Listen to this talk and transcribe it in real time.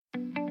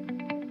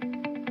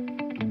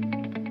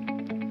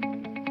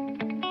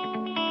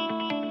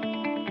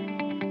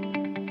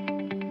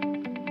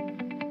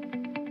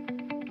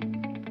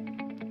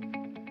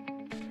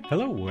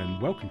Hello and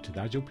welcome to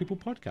the Agile People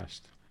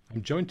podcast.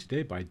 I'm joined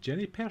today by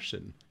Jenny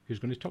Persson, who's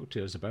going to talk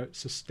to us about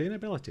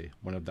sustainability,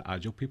 one of the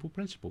Agile People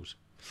principles.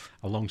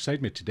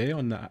 Alongside me today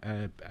on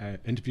the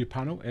interview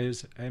panel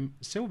is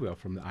Sylvia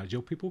from the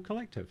Agile People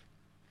Collective.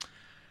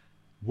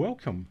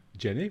 Welcome,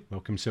 Jenny.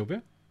 Welcome,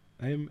 Sylvia.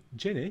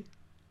 Jenny,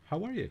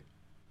 how are you?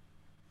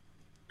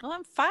 Oh,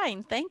 I'm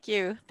fine. Thank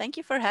you. Thank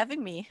you for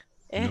having me.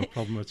 No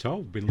problem at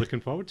all. Been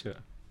looking forward to it.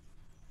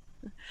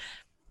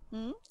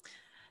 Mm.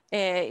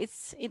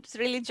 It's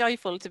really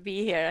joyful to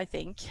be here, I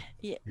think.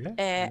 Yes,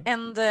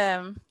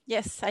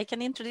 I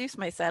can introduce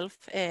myself.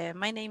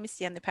 My name is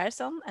Jenny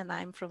Persson and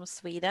I'm from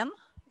Sweden,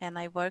 and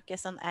I work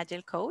as an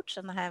agile coach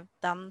and I have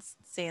done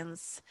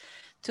since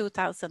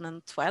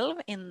 2012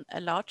 in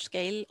a large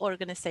scale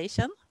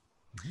organization.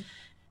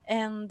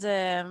 And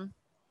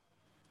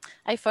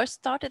I first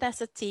started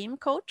as a team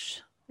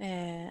coach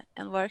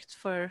and worked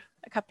for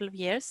a couple of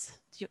years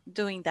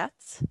doing that.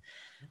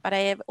 But I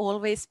have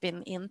always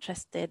been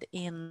interested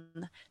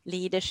in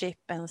leadership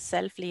and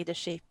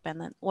self-leadership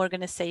and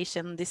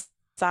organization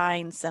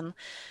designs and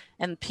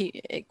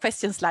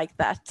questions like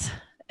that.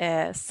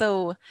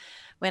 So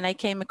when I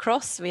came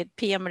across with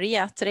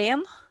Pia-Maria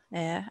Thyrén,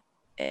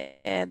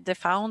 the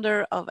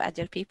founder of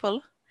Agile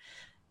People,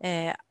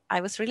 I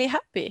was really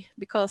happy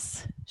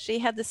because she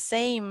had the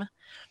same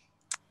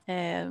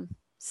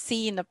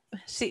she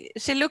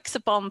looks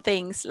upon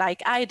things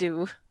like I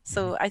do.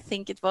 So I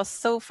think it was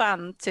so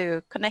fun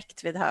to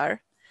connect with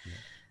her.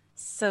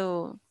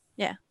 So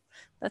yeah,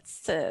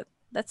 that's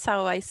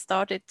how I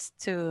started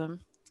to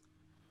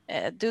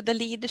do the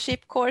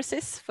leadership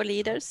courses for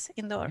leaders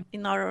in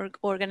our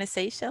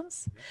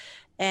organizations.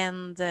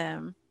 And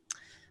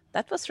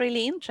that was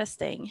really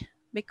interesting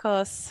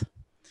because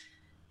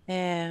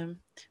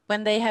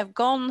when they have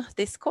gone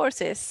these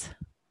courses,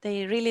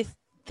 they really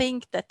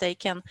think that they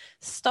can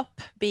stop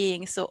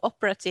being so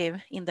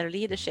operative in their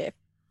leadership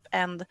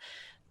and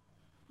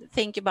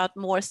think about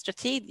more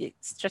strategic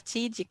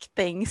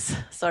things.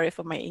 Sorry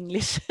for my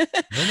English.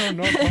 No,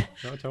 not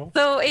at all.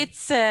 So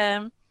it's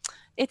a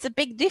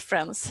big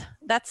difference.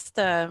 That's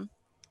the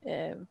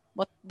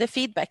what the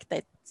feedback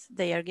that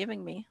they are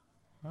giving me.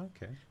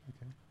 Okay.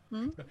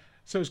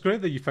 So it's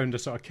great that you found a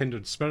sort of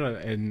kindred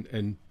spirit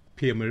in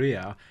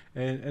Pia-Maria.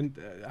 And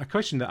a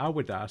question that I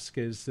would ask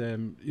is,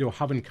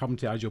 having come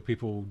to Agile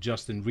People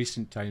just in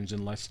recent times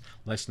and less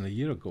than a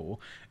year ago,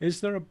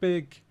 is there a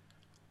big,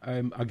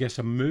 I guess,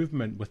 a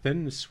movement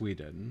within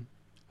Sweden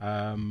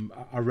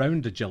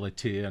around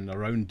agility and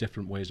around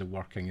different ways of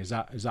working? Is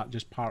that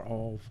just part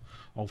of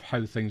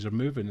how things are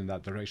moving in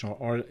that direction,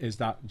 or is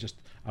that just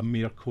a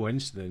mere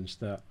coincidence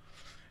that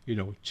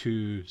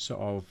two sort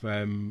of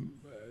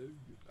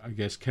I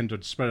guess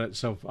kindred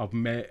spirits have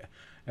met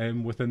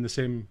within the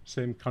same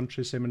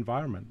country, same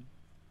environment?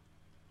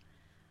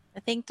 I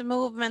think the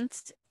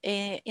movement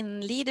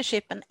in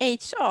leadership and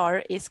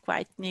HR is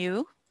quite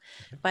new,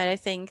 but I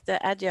think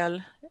the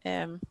agile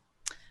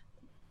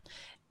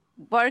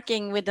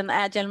working with an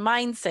agile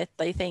mindset,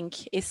 I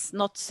think, is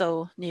not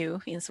so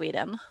new in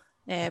Sweden.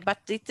 But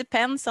it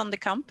depends on the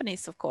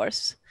companies, of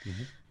course.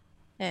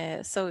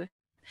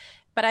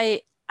 But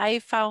I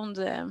found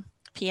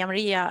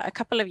Pia-Maria a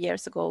couple of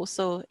years ago,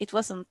 so it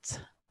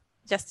wasn't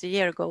just a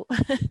year ago.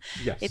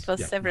 It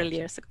was several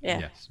years ago.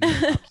 Yeah. Yes,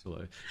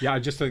 absolutely. Yeah, I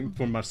just think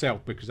for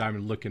myself, because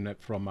I'm looking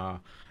at from a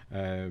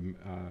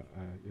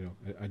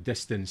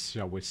distance,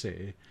 shall we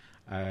say,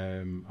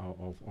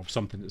 of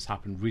something that's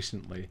happened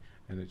recently,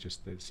 and it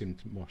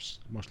seemed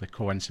mostly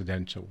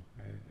coincidental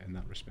in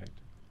that respect.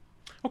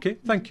 Okay,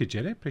 thank you,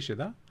 Jenny. Appreciate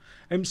that.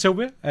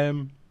 Sylvia.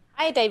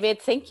 Hi,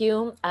 David. Thank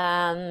you.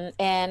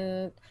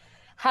 And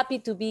happy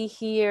to be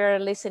here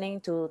listening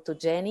to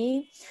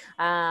Jenny.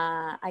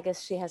 I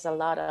guess she has a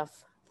lot of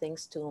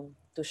things to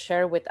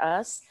share with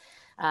us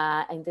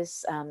in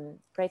this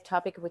great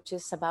topic, which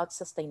is about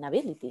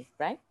sustainability,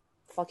 right?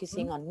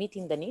 Focusing on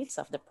meeting the needs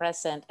of the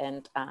present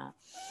and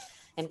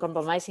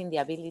compromising the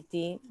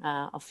ability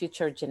of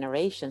future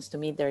generations to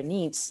meet their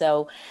needs.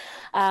 So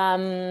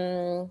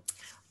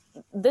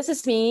this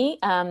is me.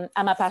 I'm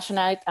a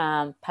passionate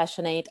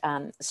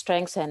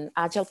strengths and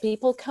agile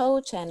people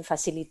coach and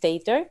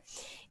facilitator,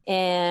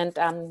 and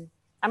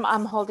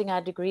I'm holding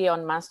a degree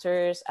on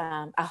master's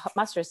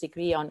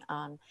degree on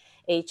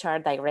HR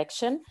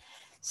direction.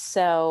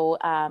 So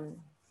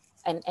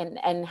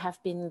and have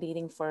been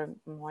leading for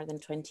more than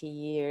 20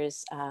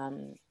 years.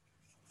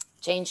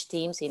 Change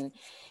teams in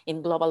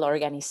global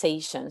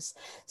organizations.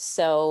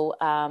 So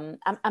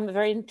I'm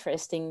very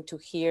interested to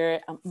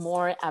hear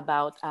more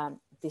about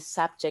this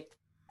subject,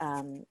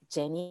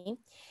 Jenny.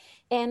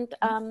 And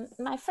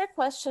my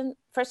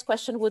first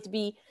question would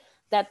be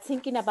that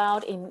thinking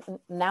about in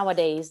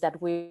nowadays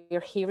that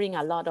we're hearing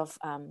a lot of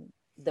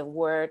the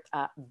word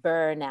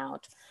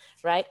burnout,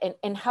 right?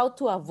 And how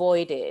to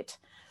avoid it.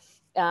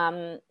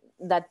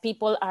 That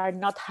people are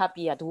not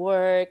happy at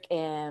work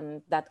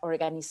and that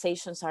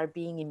organizations are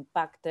being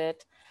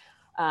impacted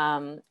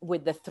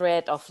with the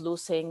threat of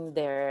losing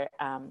their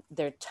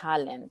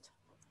talent,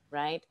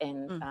 right?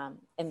 And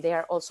they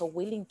are also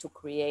willing to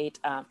create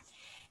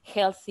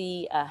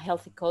healthy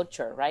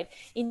culture, right?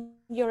 In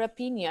your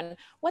opinion,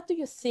 what do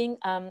you think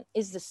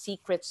is the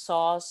secret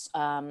sauce,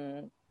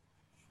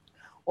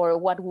 or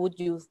what would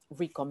you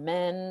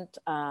recommend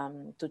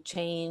to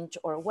change,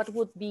 or what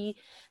would be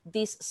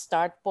this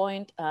start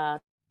point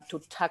to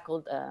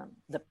tackle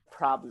the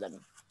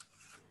problem?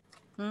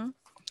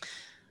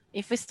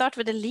 If we start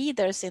with the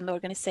leaders in the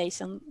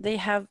organization, they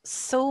have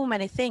so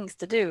many things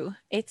to do.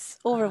 It's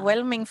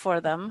overwhelming for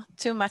them,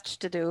 too much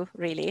to do,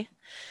 really.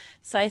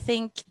 So I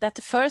think that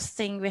the first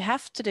thing we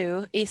have to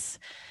do is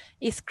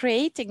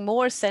creating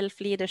more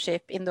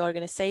self-leadership in the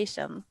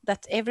organization,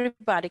 that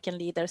everybody can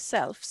lead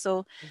themselves.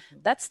 So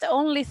that's the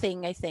only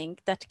thing I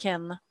think that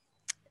can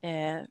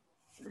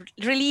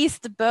release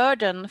the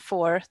burden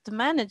for the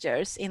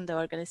managers in the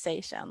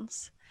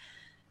organizations.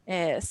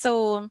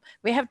 So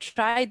we have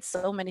tried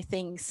so many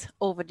things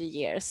over the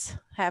years,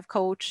 have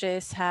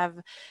coaches,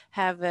 have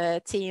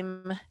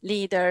team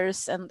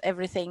leaders and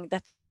everything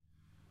that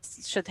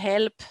should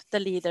help the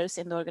leaders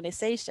in the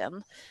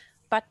organization,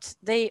 but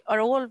they are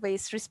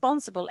always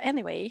responsible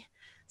anyway.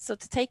 So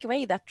to take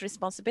away that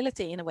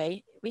responsibility in a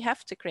way, we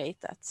have to create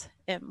that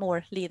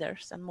more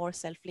leaders and more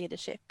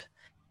self-leadership.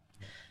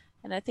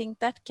 And I think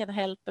that can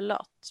help a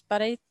lot.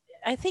 But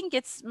I think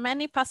it's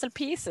many puzzle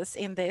pieces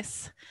in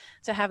this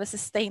to have a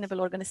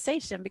sustainable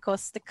organization,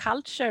 because the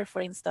culture,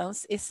 for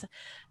instance, is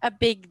a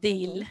big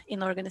deal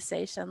in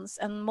organizations.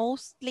 And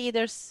most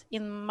leaders,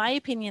 in my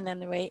opinion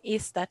anyway,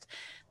 is that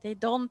they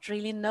don't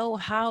really know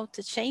how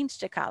to change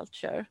the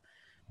culture.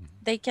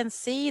 They can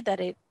see that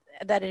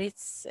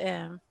it's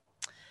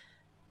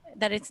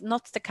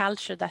not the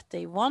culture that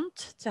they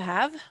want to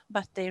have,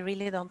 but they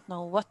really don't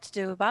know what to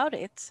do about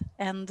it.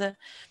 And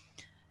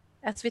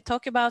as we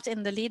talk about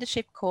in the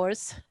leadership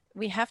course,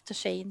 we have to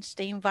change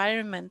the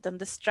environment and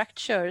the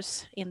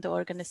structures in the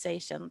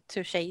organization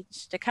to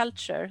change the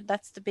culture.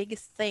 That's the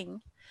biggest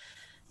thing.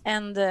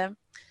 And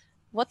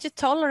what you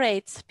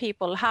tolerate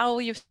people, how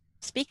you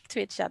speak to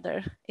each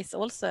other, is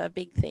also a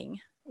big thing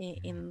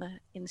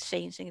in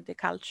changing the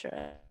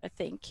culture, I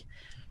think.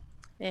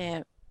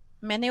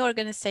 Many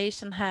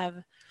organizations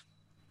have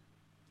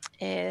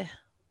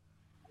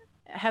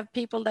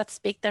people that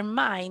speak their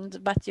mind,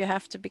 but you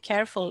have to be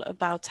careful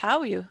about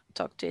how you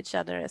talk to each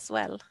other as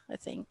well, I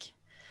think.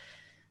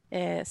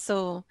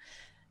 So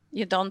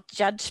you don't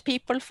judge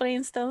people, for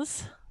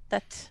instance,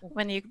 that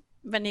when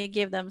you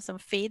give them some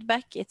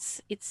feedback,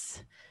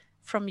 it's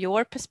from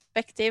your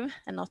perspective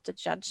and not a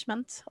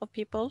judgment of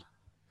people,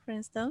 for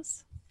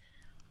instance.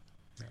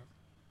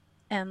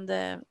 And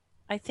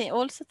I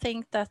also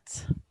think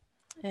that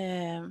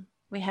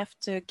we have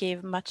to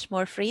give much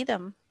more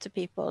freedom to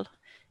people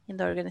in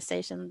the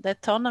organization, the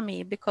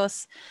autonomy,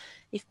 because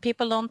if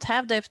people don't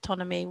have the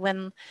autonomy,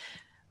 when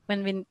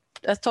we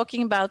are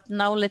talking about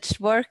knowledge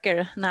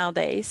worker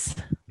nowadays,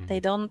 they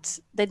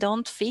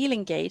don't feel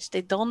engaged,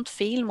 they don't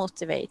feel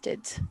motivated.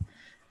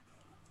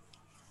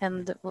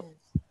 And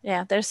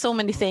yeah, there's so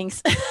many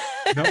things.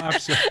 No,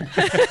 absolutely.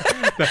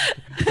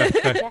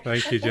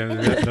 Thank you, Jenny.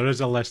 There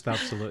is a list,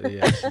 absolutely,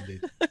 yes,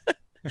 indeed.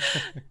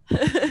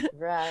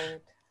 Right.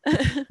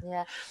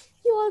 Yeah.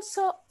 You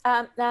also,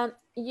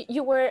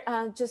 you were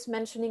just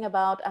mentioning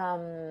about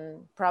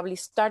probably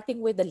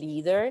starting with the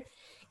leader.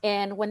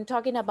 And when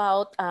talking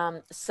about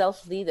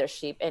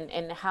self-leadership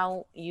and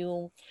how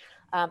you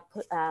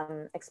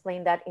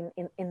explain that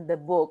in the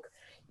book,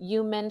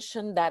 you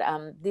mentioned that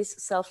this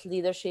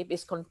self-leadership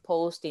is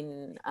composed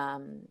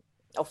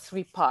of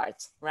three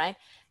parts, right?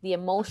 The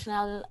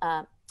emotional,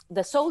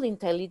 the soul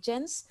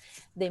intelligence,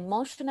 the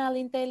emotional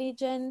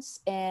intelligence,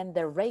 and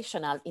the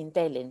rational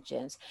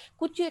intelligence.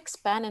 Could you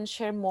expand and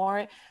share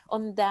more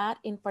on that,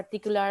 in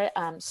particular,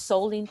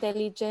 soul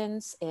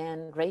intelligence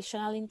and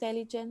rational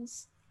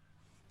intelligence?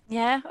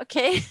 Yeah,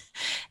 okay.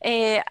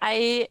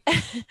 I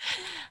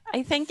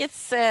think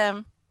it's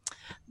the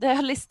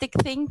holistic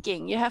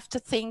thinking. You have to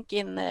think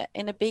in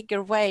a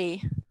bigger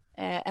way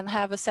and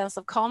have a sense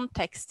of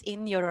context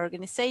in your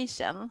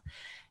organization.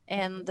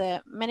 And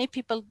many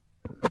people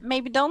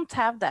maybe don't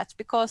have that,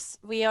 because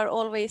we are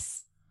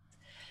always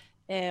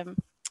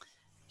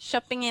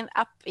shopping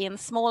up in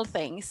small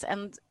things,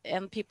 and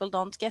people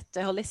don't get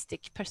the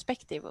holistic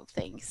perspective of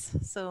things.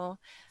 So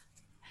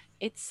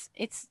it's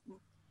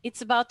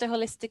about the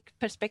holistic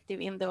perspective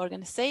in the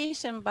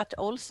organization, but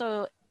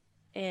also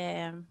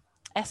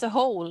as a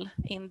whole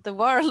in the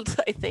world,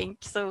 I think.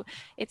 So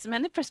it's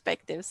many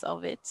perspectives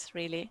of it,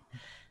 really,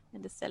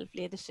 in the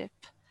self-leadership.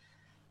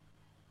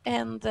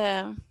 And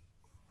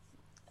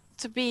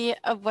to be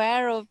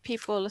aware of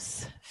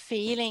people's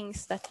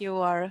feelings that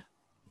you're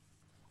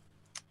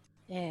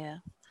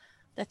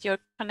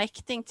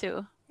connecting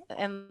to,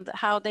 and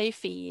how they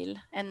feel,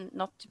 and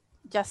not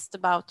just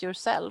about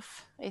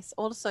yourself, is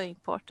also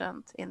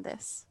important in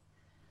this.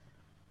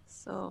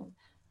 So,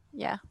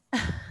 yeah.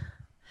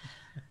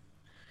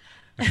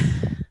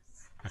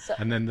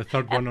 And then the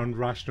third one on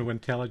rational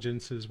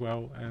intelligence as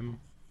well,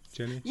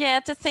 Jenny? Yeah,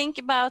 to think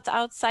about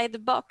outside the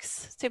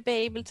box, to be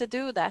able to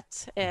do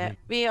that.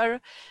 We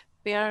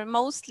are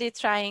mostly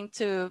trying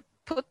to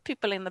put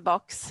people in the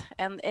box,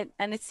 and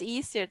it's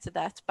easier to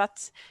that.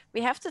 But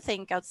we have to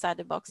think outside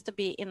the box to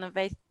be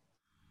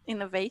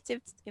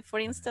innovative. For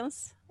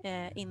instance,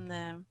 in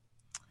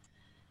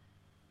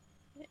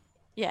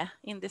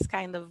this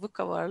kind of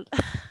VUCA world.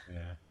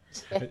 Yeah.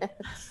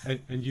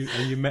 And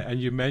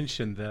you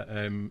mentioned that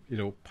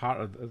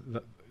part of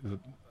the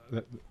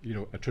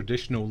a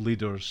traditional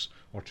leader's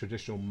or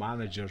traditional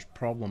manager's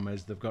problem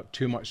is they've got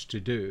too much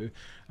to do,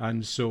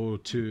 and so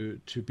to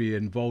be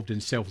involved in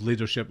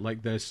self-leadership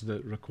like this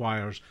that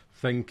requires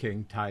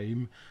thinking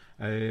time,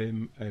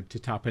 to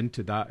tap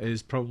into that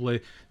is probably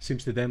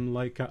seems to them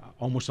like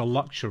almost a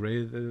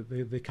luxury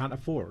they can't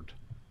afford,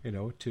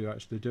 to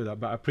actually do that.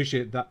 But I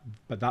appreciate that,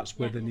 but that's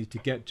where they need to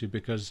get to,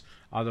 because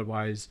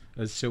otherwise,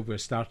 as Sylvia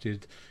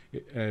started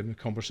the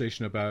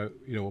conversation about,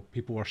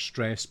 people are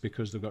stressed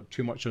because they've got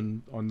too much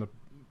on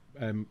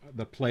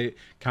the plate,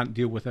 can't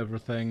deal with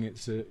everything.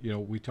 It's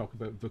we talk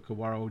about VUCA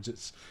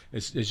worlds.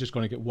 It's just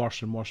going to get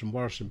worse and worse and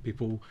worse, and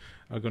people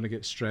are going to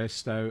get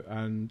stressed out,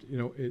 and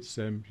it's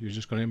you're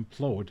just going to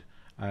implode,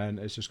 and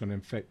it's just going to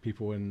infect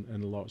people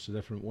in lots of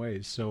different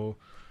ways. So.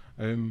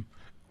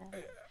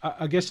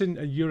 I guess in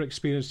your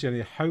experience,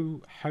 Jenny, how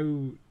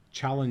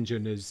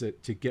challenging is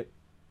it to get,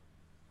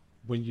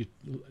 when you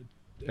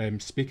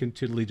speaking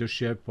to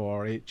leadership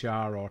or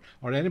HR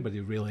or anybody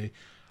really,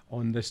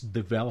 on this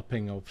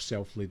developing of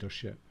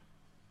self-leadership?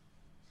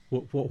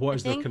 What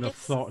is their kind of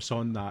thoughts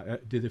on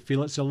that? Do they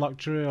feel it's a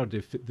luxury, or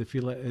do they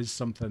feel it is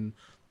something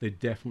they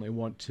definitely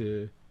want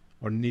to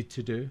or need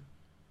to do?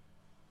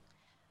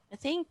 I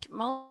think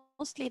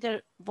most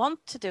leaders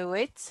want to do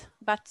it,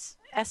 but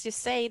as you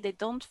say, they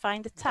don't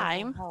find the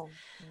time.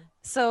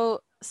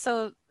 So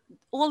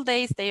all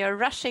days they are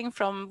rushing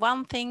from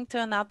one thing to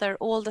another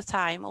all the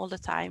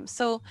time.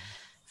 So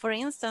for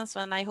instance,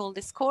 when I hold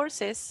these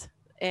courses,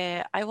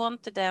 I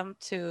wanted them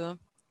to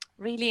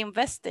really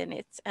invest in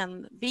it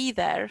and be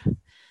there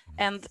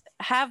and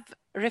have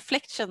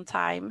reflection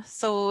time.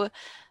 So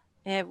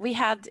we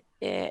had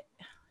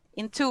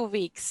in 2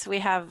 weeks, we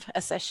have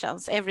a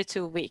sessions every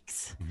 2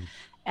 weeks.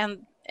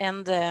 And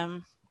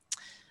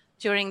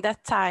during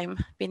that time,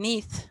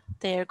 beneath,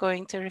 they are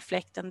going to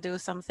reflect and do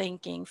some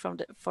thinking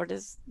for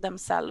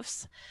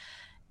themselves.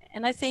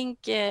 And I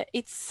think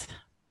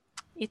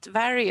it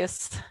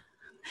varies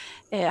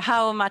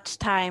how much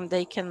time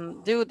they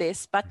can do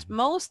this, but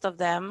most of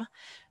them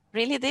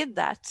really did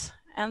that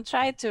and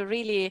tried to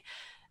really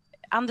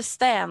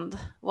understand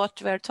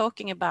what we're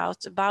talking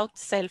about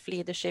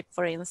self-leadership,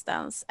 for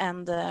instance.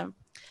 And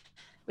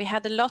we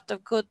had a lot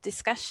of good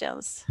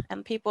discussions,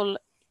 and people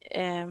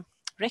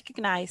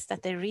recognize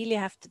that they really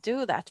have to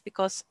do that,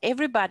 because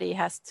everybody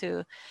has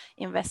to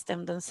invest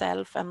in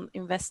themselves and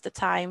invest the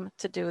time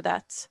to do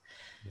that.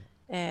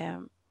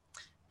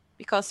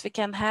 Because we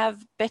can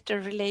have better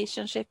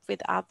relationship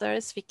with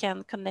others, we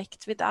can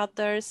connect with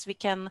others, we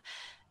can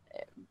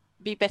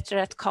be better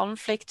at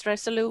conflict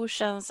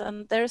resolutions,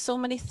 and there are so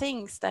many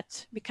things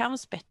that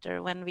becomes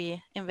better when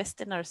we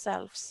invest in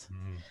ourselves.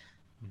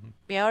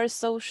 We are a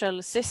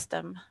social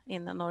system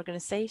in an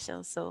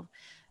organization, so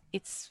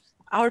it's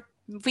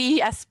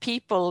we as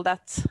people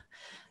that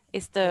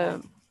is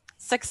the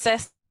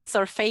success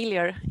or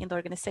failure in the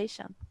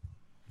organization.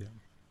 Yeah,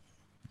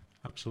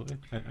 absolutely.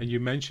 And you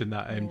mentioned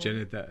that,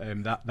 Jenny,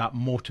 that that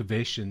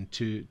motivation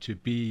to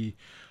be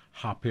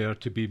happier,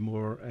 to be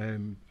more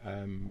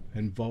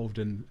involved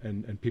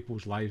in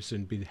people's lives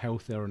and be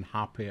healthier and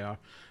happier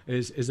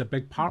is a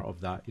big part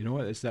of that.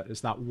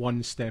 It's that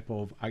one step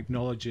of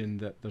acknowledging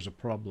that there's a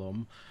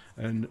problem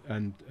and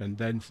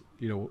then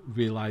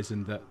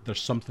realizing that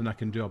there's something I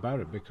can do about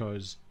it,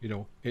 because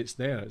it's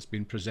there, it's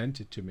been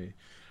presented to me.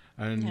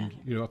 And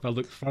if I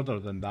look further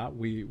than that,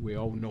 we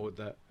all know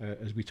that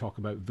as we talk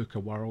about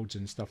VUCA worlds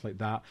and stuff like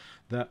that,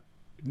 that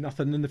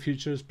nothing in the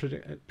future is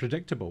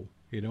predictable.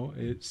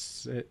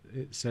 It's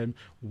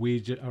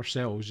we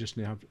ourselves just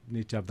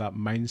need to have that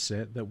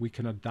mindset that we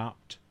can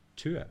adapt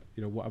to it.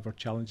 Whatever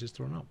challenge is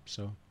thrown up.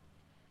 So,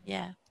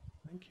 yeah.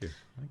 Thank you.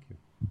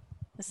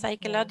 The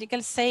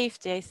psychological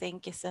safety, I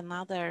think, is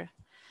another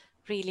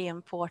really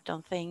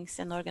important things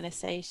in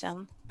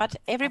organization. But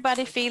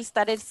everybody feels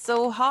that it's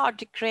so hard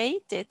to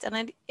create it,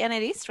 and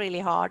it is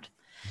really hard.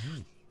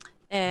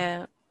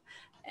 I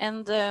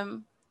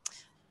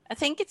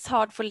think it's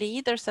hard for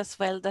leaders as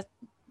well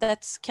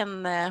that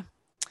can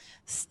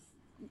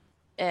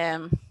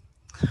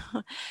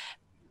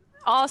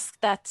ask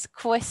that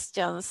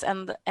questions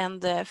and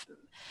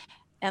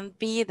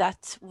be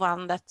that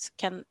one that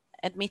can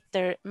admit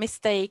their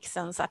mistakes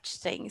and such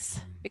things.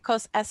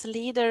 Because as a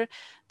leader,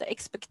 the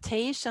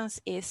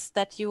expectations is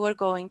that you are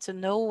going to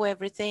know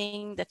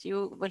everything, that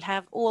you will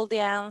have all the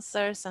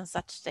answers and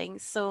such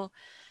things. So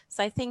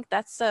I think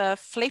that's a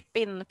flip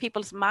in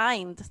people's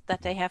mind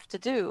that they have to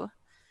do,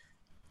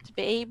 to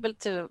be able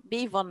to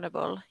be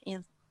vulnerable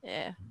in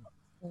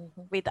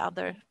with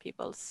other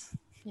people's.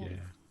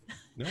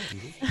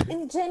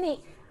 And Jenny,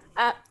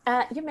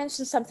 You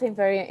mentioned something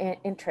very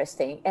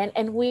interesting,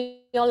 and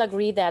we all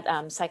agree that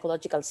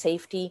psychological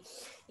safety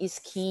is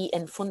key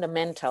and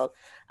fundamental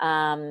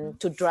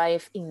to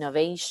drive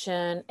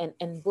innovation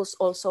and boost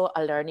also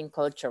a learning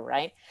culture,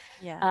 right?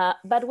 Yeah.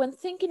 But when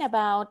thinking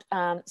about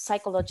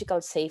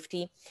psychological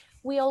safety,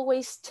 we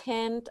always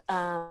tend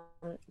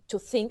to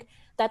think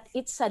that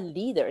it's a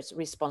leader's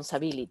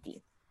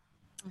responsibility.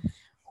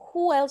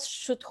 Who else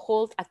should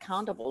hold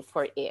accountable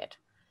for it?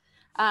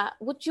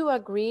 Would you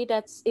agree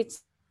that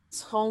it's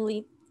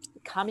only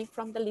coming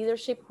from the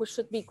leadership who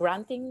should be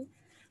granting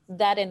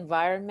that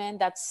environment,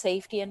 that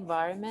safety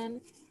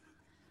environment?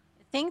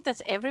 I think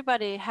that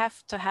everybody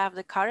have to have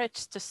the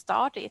courage to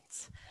start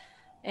it.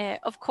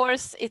 Of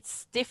course,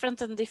 it's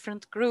different in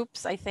different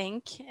groups, I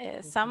think.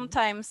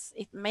 Sometimes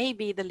it may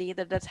be the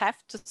leader that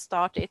have to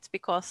start it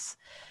because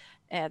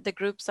the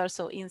groups are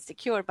so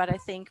insecure. But I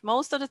think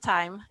most of the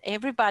time,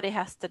 everybody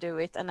has to do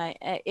it, and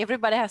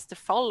everybody has to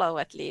follow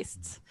at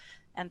least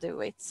and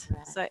do it.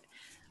 Right. So,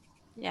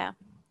 yeah.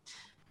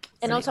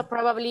 And also,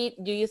 probably,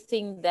 do you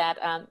think that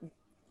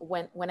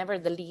whenever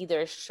the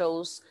leader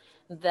shows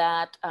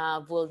that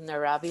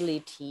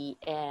vulnerability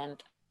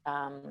and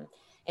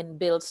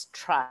builds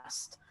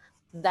trust,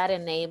 that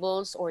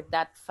enables or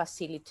that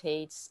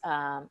facilitates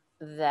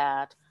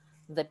that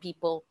the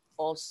people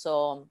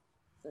also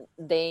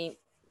they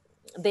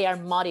are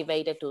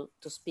motivated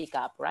to speak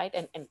up, right?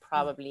 And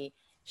probably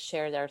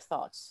share their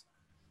thoughts.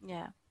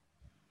 Yeah,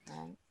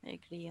 Right. I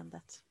agree on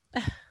that.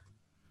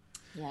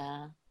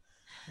 Yeah.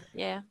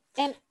 Yeah.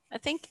 And I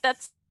think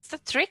that's the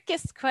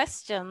trickiest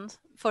question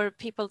for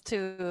people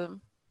to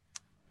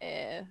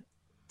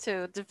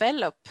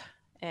develop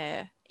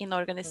in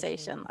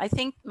organization. I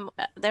think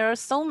there are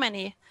so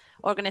many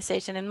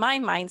organizations in my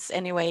minds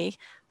anyway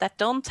that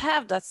don't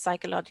have that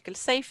psychological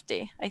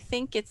safety. I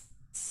think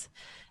it's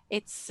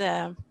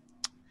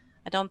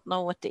I don't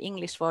know what the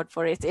English word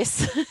for it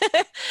is.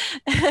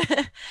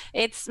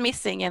 It's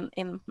missing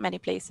in many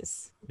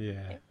places.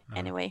 Yeah.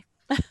 Anyway.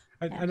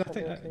 And I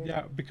think,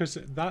 because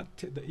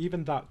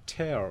even that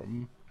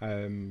term,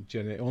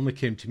 Jenny, only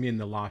came to me in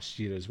the last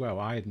year as well.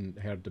 I hadn't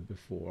heard it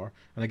before,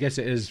 and I guess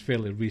it is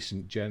fairly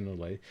recent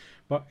generally.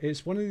 But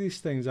it's one of these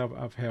things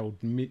I've held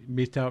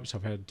meetups,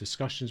 I've had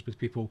discussions with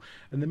people,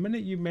 and the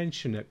minute you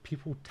mention it,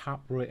 people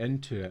tap right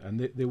into it, and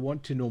they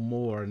want to know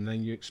more, and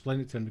then you explain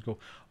it to them and go,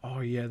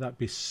 oh yeah, that'd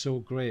be so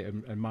great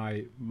in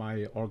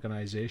my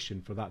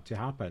organisation for that to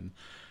happen.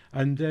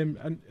 And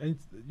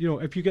you know,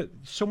 if you get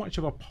so much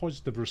of a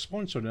positive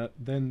response on it,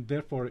 then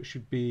therefore it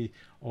should be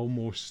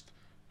almost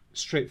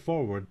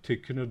straightforward to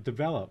kind of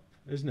develop,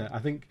 isn't it? I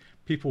think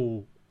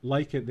people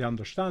like it, they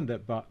understand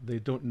it, but they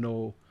don't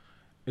know.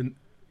 In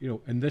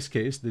this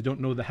case, they don't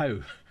know the how.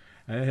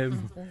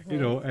 You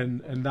know,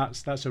 and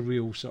that's a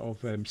real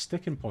sort of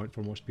sticking point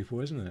for most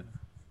people, isn't it?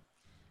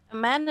 A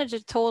manager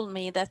told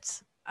me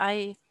that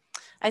I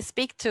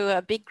speak to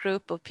a big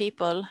group of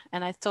people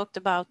and I talked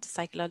about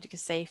psychological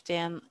safety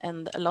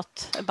and a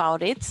lot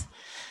about it.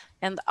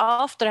 And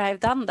after I've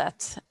done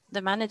that,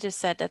 the manager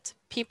said that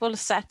people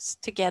sat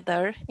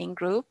together in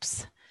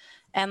groups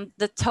and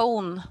the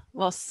tone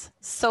was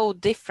so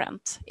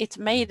different. It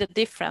made a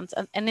difference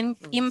and an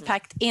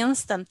impact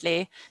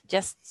instantly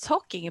just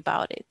talking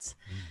about it.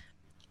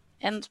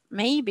 And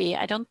maybe,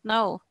 I don't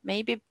know,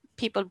 maybe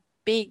people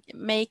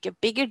make a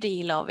bigger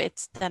deal of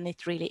it than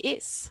it really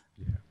is.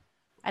 Yeah.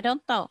 I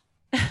don't know.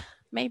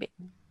 Maybe.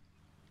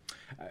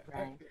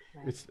 right.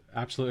 It's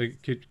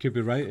absolutely could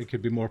be right. It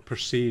could be more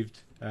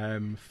perceived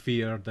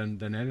fear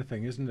than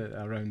anything, isn't it,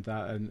 around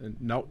that, and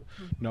not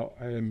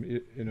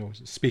you know,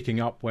 speaking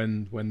up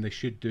when they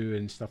should do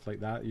and stuff like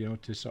that. You know,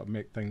 to sort of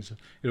make things,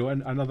 you know,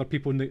 and other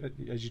people,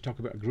 as you talk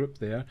about a group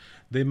there,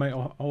 they might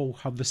all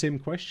have the same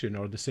question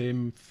or the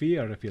same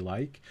fear, if you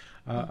like,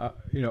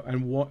 you know,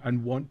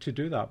 and want to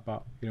do that,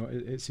 but you know,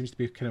 it seems to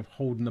be kind of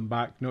holding them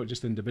back, not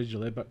just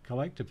individually but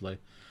collectively.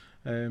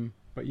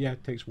 But yeah,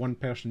 it takes one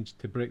person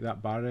to break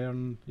that barrier,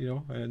 and you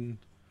know, and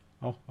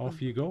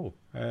off you go,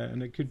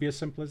 and it could be as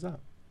simple as that.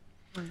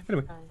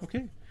 Anyway,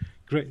 okay,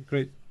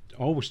 great.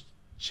 Always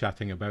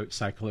chatting about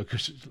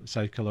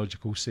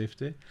psychological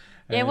safety.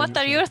 Yeah, what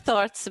are your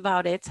thoughts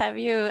about it? Have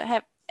you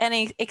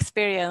any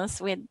experience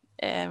with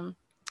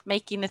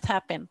making it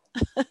happen?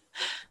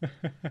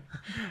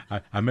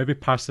 I maybe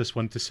pass this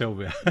one to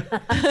Sylvia.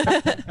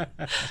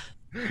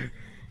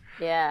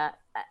 Yeah,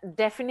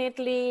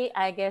 definitely.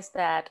 I guess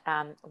that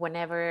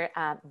whenever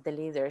the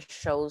leader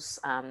shows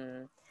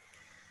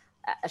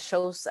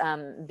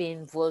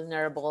being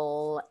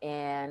vulnerable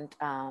and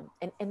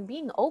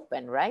being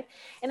open, right?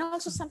 And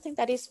also something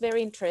that is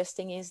very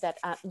interesting is that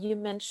you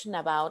mentioned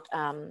about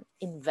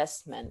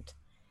investment,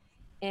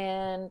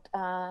 and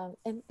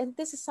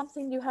this is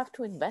something you have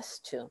to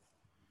invest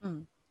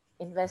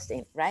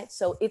in, right?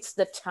 So it's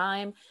the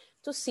time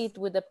to sit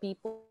with the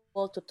people,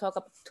 to talk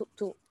about,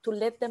 to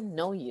let them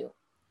know you,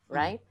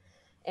 right?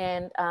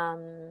 And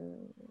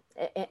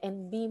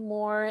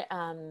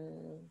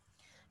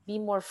be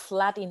more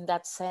flat in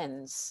that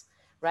sense,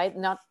 right?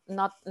 Not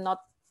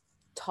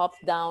top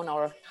down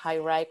or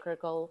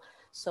hierarchical,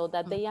 so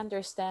that they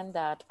understand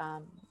that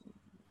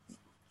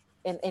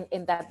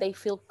and that they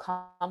feel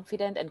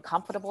confident and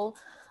comfortable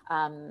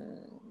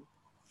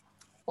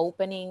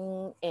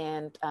opening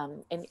and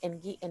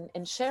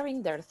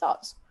sharing their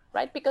thoughts,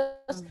 right?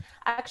 Because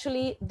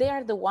actually they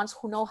are the ones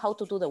who know how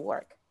to do the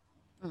work,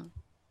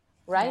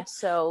 right? Yeah.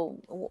 So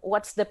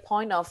what's the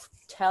point of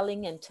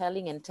telling and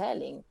telling and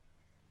telling?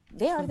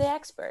 They are the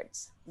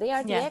experts. They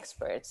are the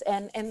experts,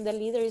 and the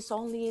leader is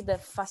only the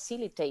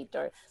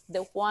facilitator,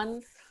 the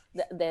one,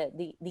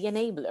 the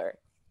enabler,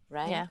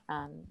 right? Yeah.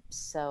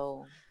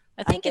 So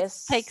I think it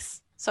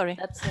takes. Sorry.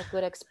 That's a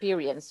good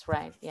experience,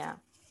 right? Yeah.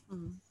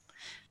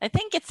 I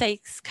think it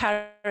takes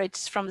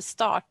courage from the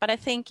start, but I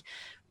think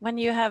when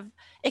you have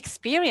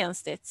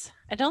experienced it,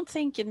 I don't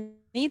think you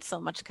need so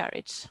much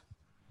courage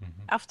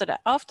after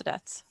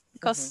that,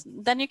 because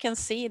then you can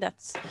see that.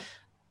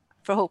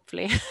 For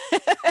hopefully,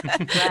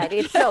 right?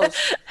 It flows.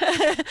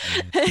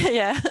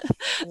 Yeah.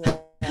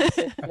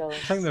 It flows.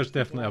 I think there's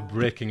definitely a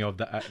breaking of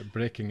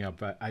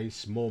the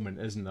ice moment,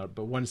 isn't there?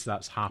 But once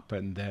that's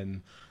happened,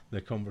 then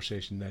the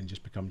conversation then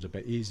just becomes a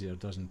bit easier,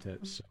 doesn't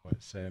it? So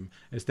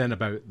it's then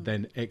about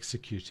then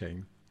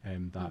executing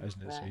that,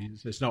 isn't it? Right.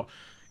 So it's not,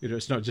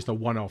 it's not just a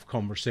one-off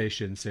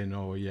conversation saying,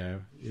 oh yeah,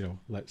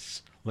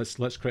 let's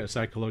create a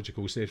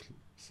psychological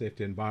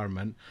safety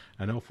environment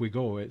and off we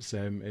go. It's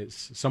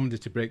somebody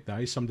to break the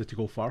ice, somebody to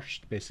go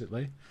first,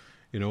 basically,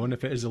 and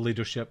if it is a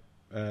leadership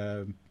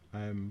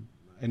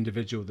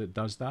individual that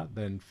does that,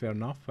 then fair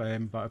enough,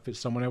 but if it's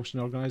someone else in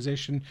the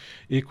organization,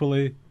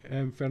 equally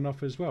fair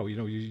enough as well.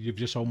 You've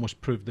just almost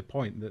proved the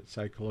point that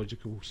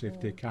psychological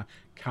safety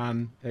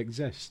can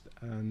exist,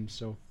 and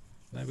so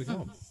there we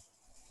go.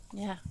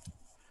 Yeah,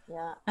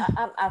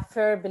 I'm a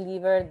firm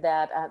believer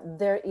that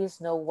there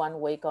is no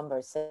one-way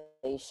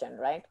conversation,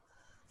 right?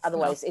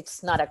 Otherwise,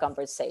 it's not a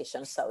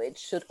conversation. So it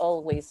should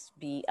always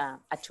be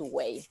a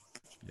two-way,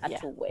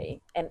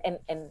 two-way,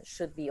 and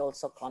should be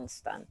also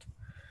constant.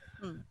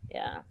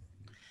 Yeah.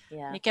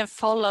 You can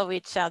follow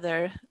each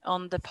other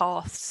on the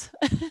paths.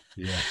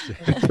 Yes.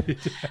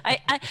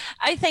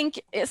 I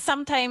think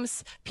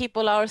sometimes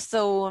people are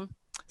so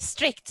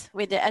strict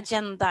with the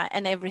agenda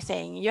and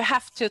everything. You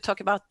have to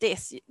talk about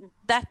this,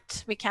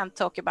 that we can't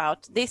talk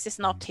about. This is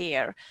not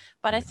here.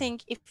 But I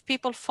think if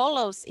people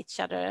follows each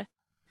other,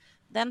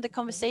 then the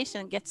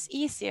conversation gets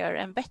easier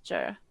and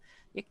better.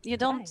 You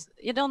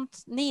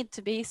don't need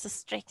to be so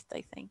strict,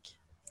 I think.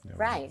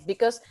 Right,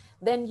 because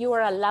then you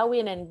are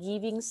allowing and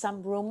giving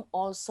some room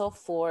also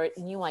for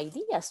new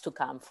ideas to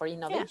come, for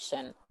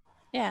innovation.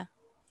 Yeah.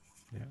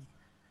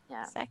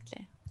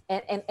 Exactly.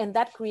 And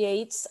that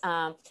creates,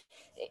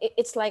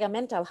 it's like a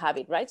mental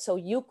habit, right? So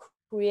you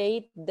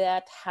create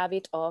that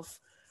habit of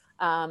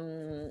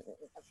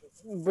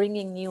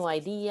bringing new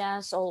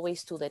ideas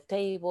always to the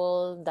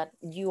table, that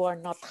you are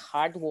not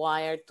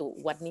hardwired to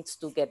what needs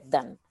to get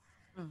done,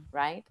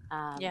 right?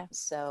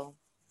 So,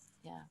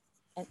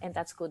 and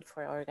that's good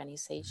for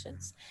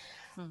organizations.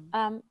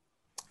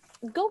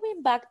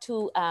 Going back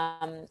to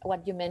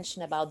what you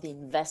mentioned about the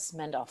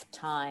investment of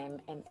time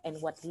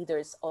and what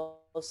leaders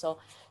also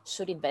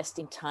should invest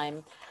in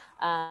time.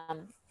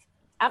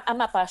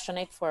 I'm a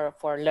passionate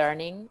for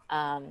learning.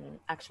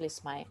 Actually,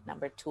 it's my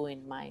number 2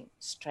 in my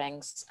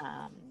strengths,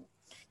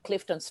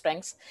 Clifton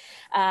strengths.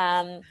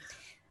 Can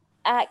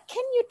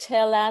you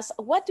tell us,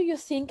 what do you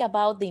think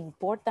about the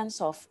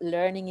importance of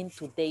learning in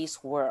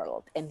today's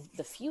world and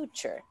the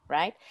future,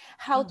 right?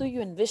 How do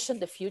you envision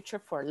the future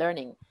for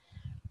learning?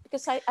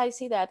 Because I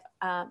see that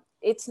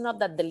it's not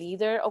that the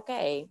leader,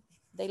 they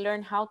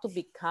learn how to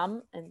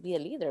become and be a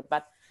leader,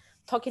 but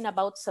talking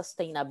about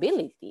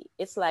sustainability,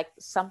 it's like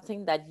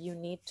something that you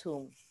need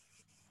to...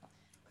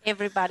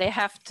 Everybody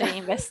have to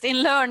invest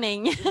in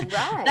learning.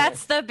 Right.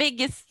 That's the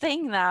biggest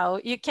thing now.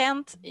 You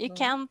can't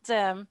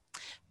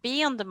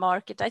be on the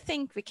market. I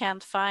think we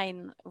can't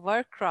find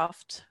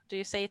workcraft. Do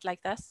you say it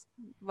like that?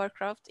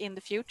 Workcraft in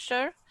the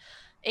future,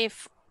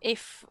 if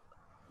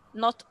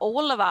not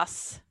all of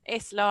us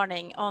is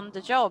learning on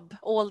the job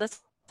all the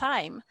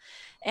time.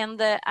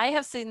 And I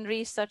have seen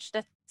research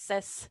that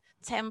says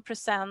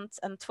 10%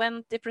 and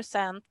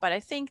 20%, but I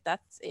think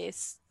that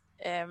is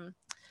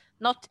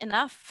not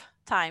enough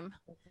time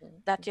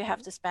that you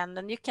have to spend,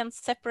 and you can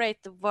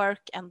separate the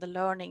work and the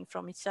learning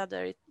from each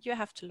other. You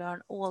have to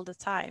learn all the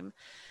time.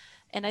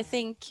 And I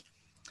think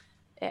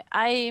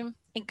I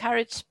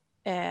encourage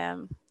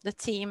the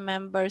team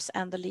members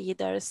and the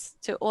leaders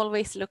to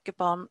always look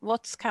upon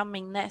what's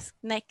coming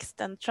next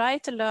and try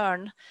to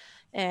learn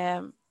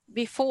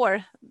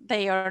before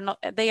they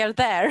are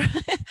there.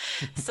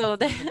 so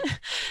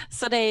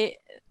they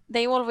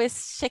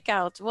always check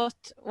out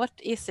what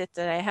is it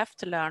that I have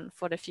to learn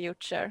for the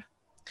future.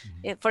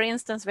 For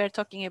instance, we're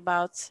talking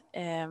about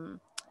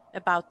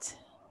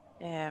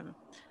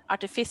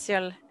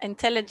artificial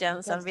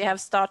intelligence, and we have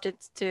started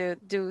to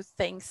do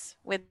things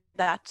with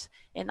that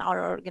in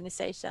our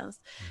organizations.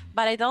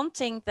 But I don't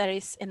think there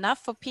is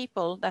enough of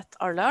people that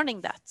are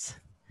learning that.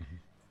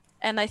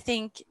 And I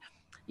think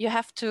you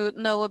have to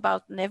know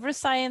about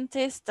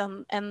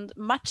neuroscientists and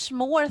much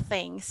more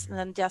things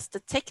than just the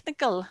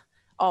technical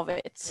of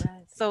it.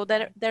 Right. So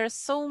there are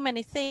so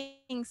many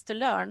things to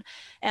learn,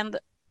 and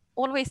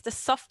always the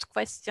soft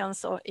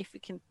questions, or if we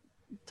can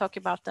talk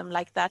about them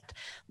like that,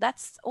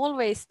 that's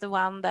always the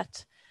one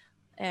that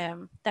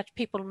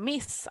people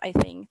miss, I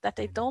think, that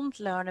they don't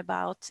learn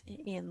about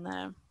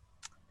in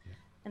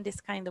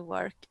this kind of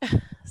work.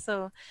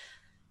 So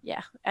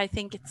yeah, I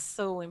think it's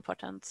so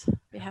important.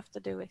 We have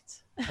to do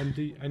it. And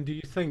do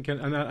you think,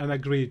 and I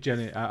agree,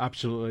 Jenny,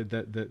 absolutely,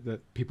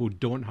 that people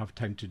don't have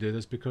time to do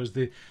this because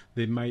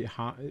they might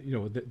have,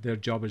 their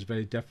job is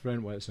very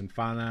different, whether it's in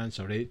finance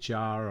or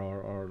HR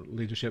or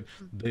leadership.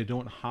 They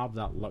don't have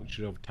that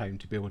luxury of time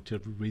to be able to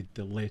read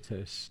the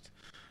latest,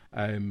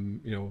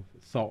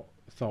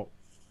 thought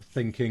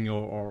thinking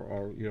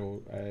or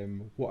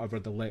whatever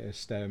the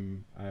latest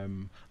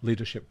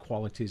leadership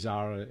qualities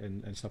are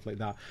and stuff like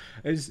that.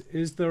 Is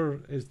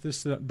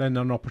this then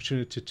an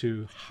opportunity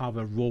to have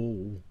a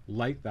role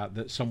like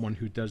that someone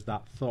who does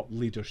that thought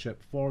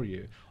leadership for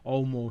you,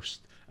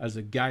 almost as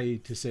a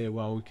guide to say,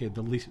 well, okay,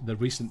 the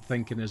recent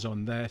thinking is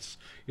on this.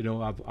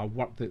 I've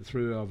worked it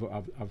through.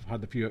 I've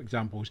had a few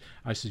examples.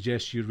 I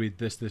suggest you read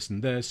this,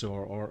 and this,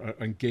 or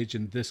engage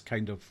in this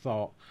kind of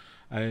thought.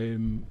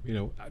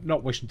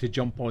 Not wishing to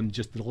jump on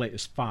just the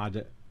latest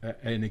fad at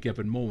any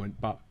given moment,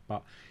 but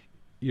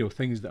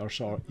things that are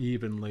sort of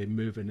evenly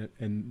moving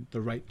in the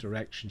right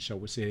direction, shall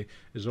we say.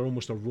 Is there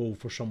almost a role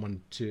for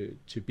someone to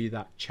be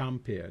that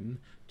champion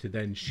to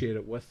then share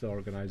it with the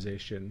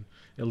organisation,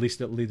 at least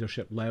at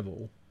leadership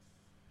level?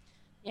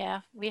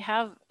 Yeah, we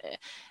have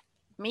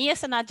me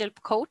as an Agile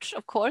coach,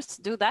 of course,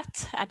 do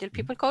that, Agile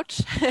people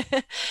coach,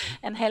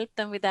 and help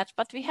them with that.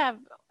 But we have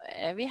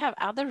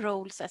other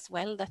roles as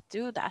well that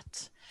do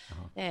that.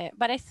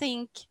 But I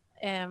think,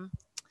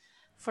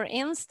 for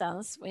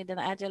instance, with an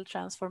Agile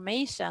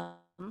transformation,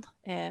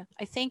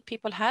 I think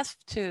people have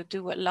to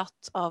do a lot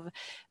of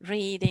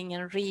reading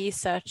and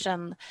research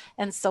and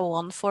so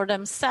on for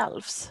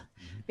themselves,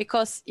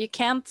 because you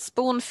can't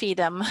spoon feed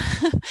them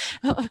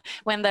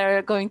when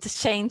they're going to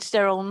change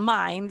their own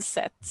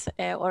mindset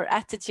or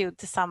attitude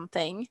to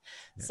something.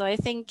 Yeah. So I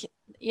think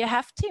you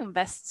have to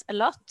invest a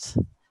lot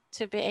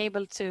to be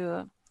able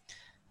to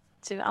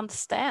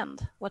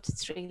understand what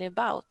it's really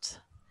about.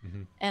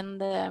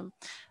 And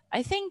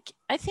I think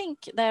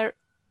there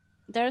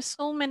are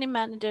so many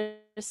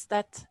managers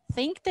that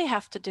think they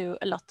have to do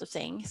a lot of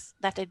things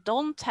that they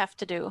don't have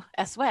to do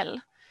as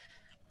well.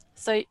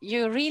 So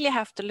you really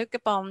have to look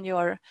upon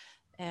your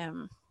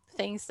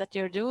things that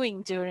you're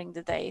doing during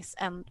the days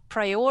and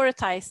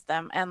prioritize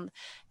them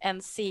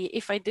and see,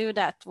 if I do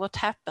that, what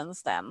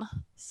happens then?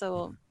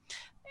 So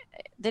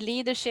the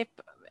leadership,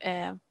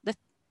 that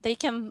they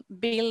can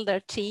build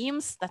their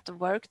teams that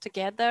work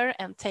together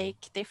and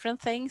take different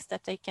things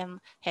that they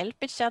can help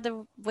each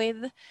other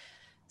with,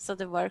 so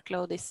the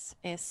workload is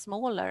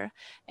smaller.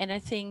 And I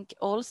think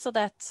also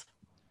that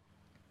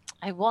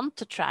I want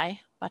to try,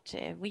 but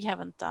we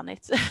haven't done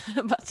it,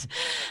 but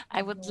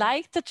I would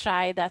like to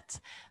try that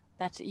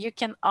you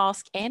can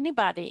ask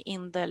anybody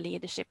in the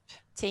leadership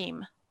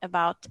team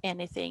about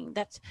anything,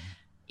 that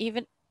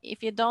even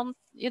if you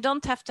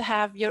don't have to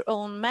have your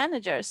own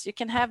managers, you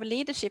can have a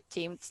leadership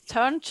team to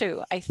turn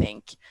to, I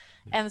think,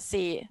 and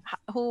see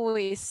who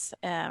is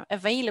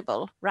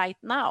available right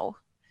now.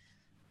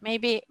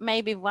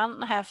 Maybe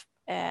one have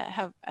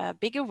a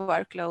bigger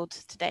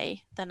workload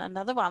today than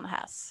another one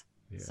has.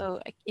 Yeah. So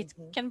it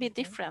can be a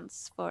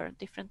difference for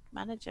different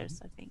managers,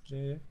 I think.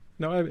 Yeah.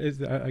 No, I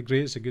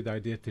agree. It's a good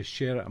idea to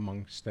share it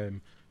amongst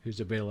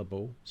who's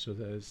available, so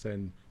that it's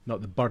then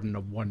not the burden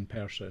of one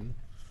person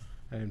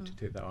to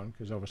take that on,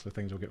 because obviously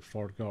things will get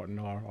forgotten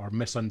or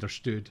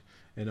misunderstood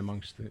in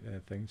amongst the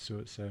things. So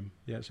it's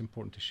it's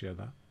important to share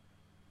that.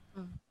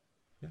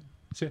 Yeah.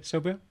 So,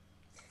 Sylvia?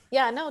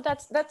 Yeah, no,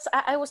 that's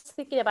I was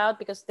thinking about,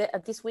 because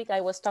this week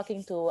I was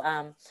talking to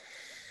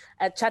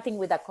chatting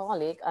with a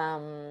colleague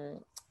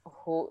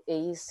who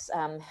is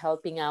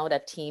helping out a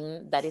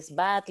team that is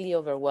badly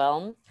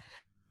overwhelmed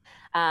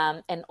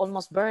and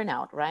almost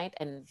burnout, right?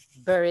 And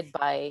buried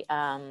by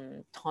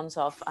tons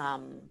of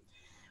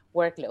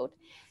workload.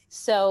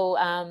 So,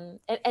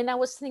 and I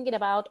was thinking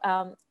about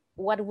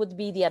what would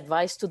be the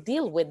advice to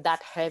deal with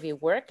that heavy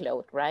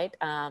workload, right?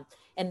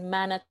 And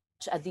manage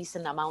a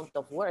decent amount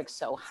of work.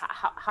 So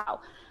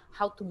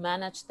how to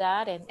manage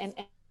that,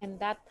 and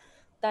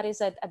that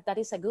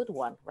is a good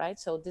one, right?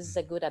 So this is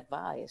a good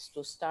advice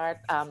to start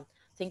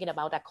thinking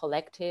about a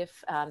collective,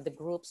 the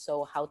group.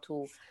 So how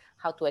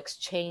to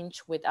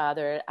exchange with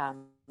other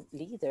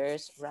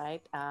leaders,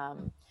 right?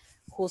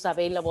 Who's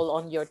available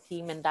on your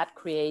team, and that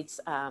creates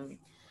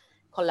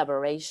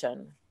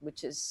collaboration,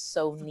 which is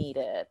so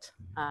needed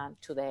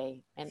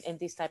today. And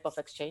these type of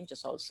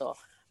exchanges also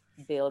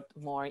build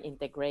more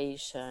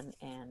integration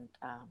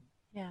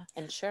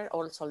and share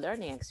also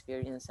learning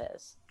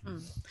experiences.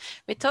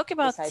 We talk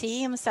about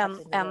teams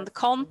and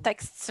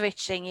context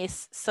switching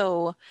is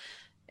so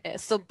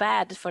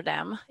bad for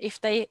them. If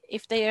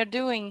they are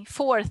doing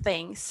 4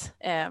 things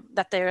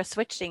that they are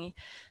switching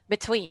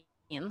between,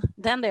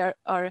 then they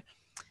are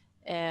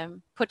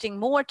putting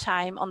more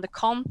time on the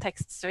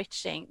context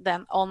switching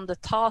than on the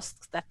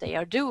tasks that they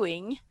are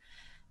doing.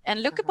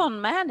 And look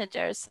upon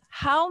managers,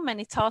 how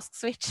many task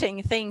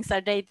switching things are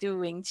they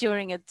doing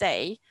during a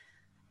day?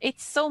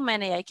 It's so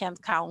many I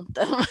can't count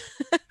them.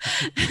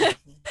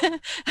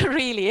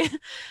 Really.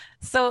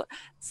 So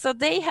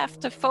they have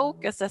to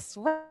focus as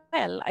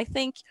well. I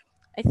think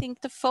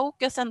to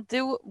focus and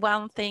do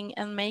one thing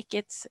and make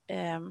it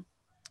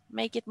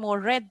more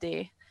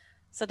ready,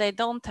 so they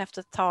don't have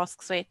to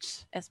task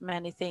switch as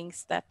many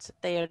things that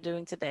they are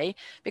doing today.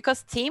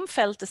 Because team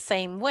felt the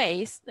same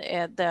way.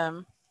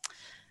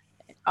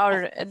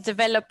 Our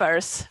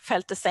developers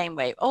felt the same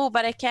way. Oh,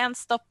 but I can't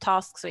stop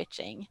task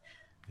switching.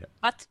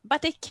 Yeah.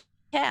 But they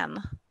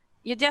can.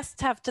 You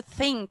just have to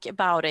think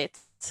about it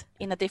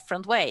in a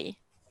different way.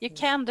 You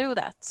can do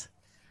that.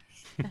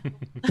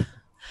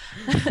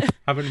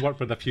 Having worked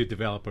with a few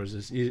developers,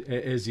 it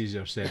is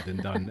easier said than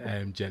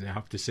done, Jenny, I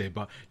have to say.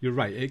 But you're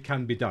right, it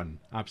can be done.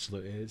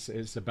 Absolutely.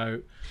 It's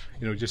about,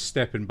 just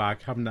stepping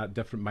back, having that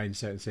different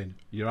mindset and saying,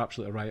 you're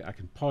absolutely right, I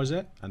can pause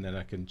it and then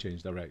I can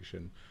change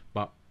direction.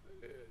 But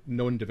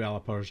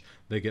non-developers,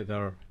 they get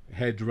their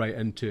head right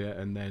into it,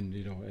 and then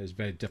it's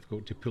very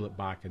difficult to pull it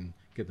back and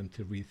get them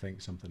to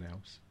rethink something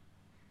else.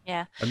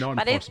 Yeah,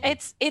 but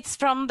it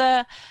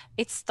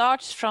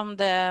starts from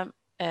the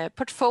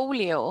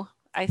portfolio.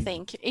 I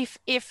think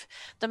if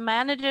the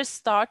managers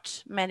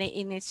start many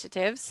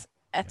initiatives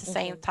at the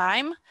same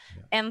time,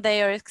 and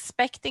they are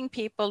expecting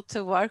people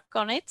to work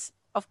on it,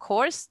 of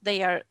course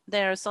there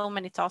are so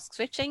many task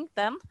switching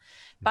then.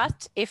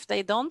 But if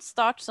they don't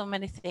start so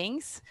many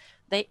things,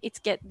 they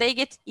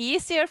get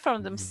easier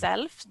from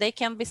themselves. They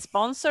can be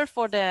sponsor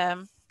for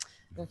the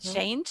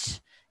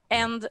change,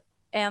 and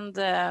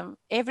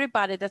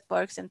everybody that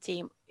works in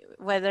team,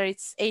 whether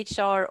it's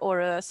HR or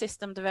a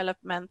system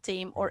development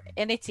team or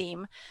any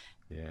team,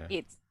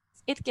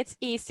 it gets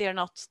easier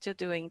not to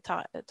doing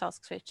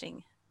task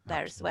switching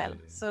there. Absolutely. As well.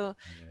 So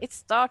it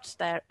starts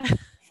there.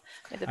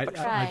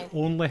 I've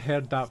only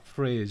heard that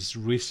phrase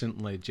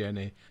recently,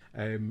 Jenny.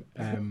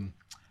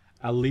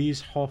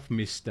 Elise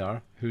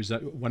Hofmeister, who's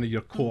one of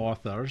your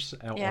co-authors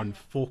on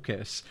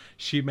Focus,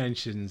 she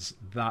mentions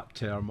that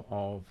term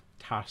of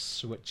task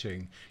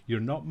switching. You're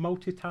not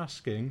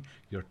multitasking,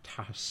 you're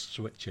task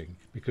switching,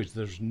 because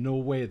there's no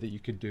way that you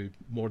could do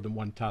more than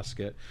one task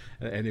at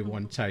any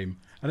one time.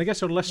 And I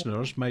guess our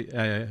listeners might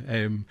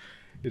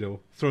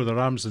throw their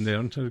arms in there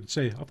and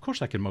say, of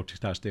course I can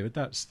multitask, David.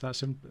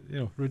 That's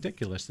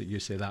ridiculous that you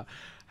say that.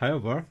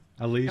 However,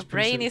 Elise, your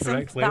brain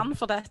isn't done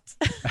for that.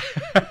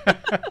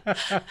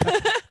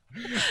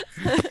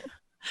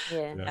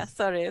 Yeah.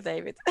 Sorry,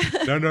 David.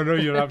 No,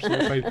 you're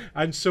absolutely fine.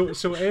 And so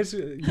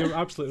you're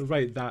absolutely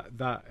right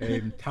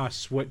that task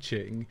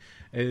switching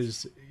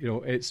is,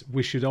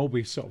 we should all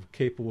be sort of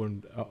capable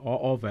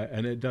of it,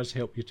 and it does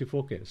help you to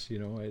focus.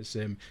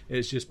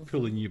 It's just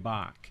pulling you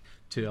back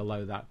to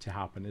allow that to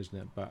happen, isn't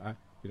it? But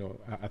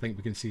I think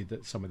we can see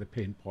that some of the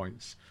pain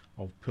points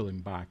of pulling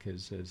back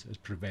is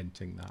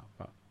preventing that.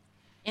 But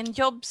in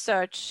job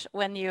search,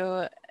 when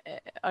you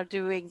are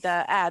doing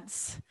the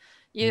ads,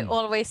 you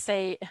always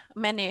say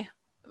many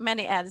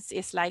ads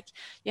is like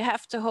you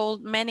have to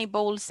hold many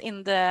balls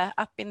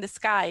up in the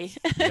sky.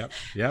 Yep.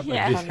 Yeah,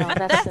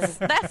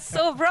 but that's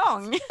so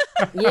wrong.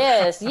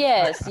 Yes.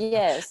 Yeah,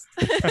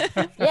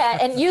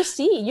 and you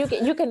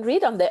can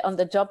read on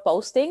the job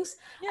postings,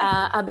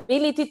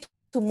 ability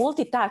to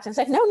multitask, and it's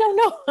like no.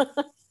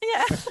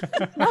 Yeah,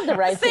 not the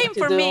right thing to do.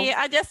 Same for me.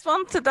 I just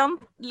want to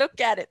don't look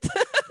at it.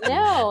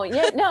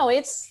 No,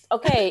 it's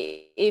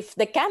okay. If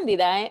the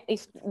candidate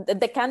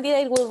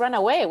will run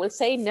away, will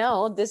say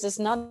no, this is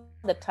not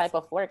the type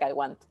of work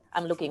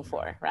I'm looking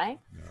for, right?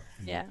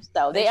 Yeah.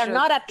 So they are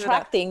not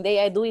attracting, they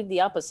are doing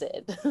the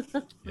opposite.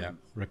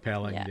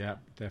 Repelling,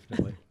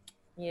 definitely.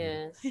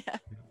 Yes. Yeah.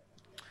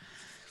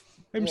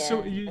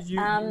 So you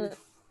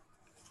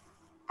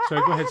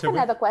sorry, go ahead. I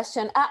have a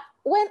question.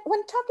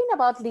 When talking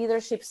about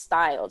leadership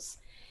styles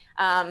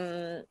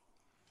in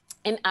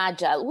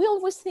Agile, we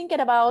always think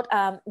about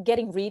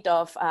getting rid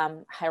of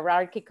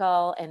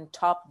hierarchical and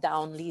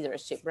top-down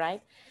leadership,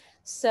 right?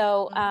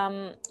 So,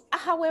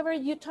 however,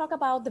 you talk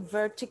about the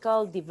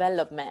vertical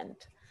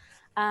development.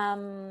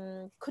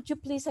 Could you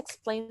please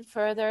explain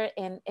further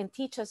and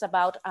teach us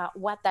about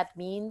what that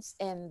means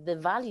and the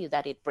value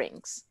that it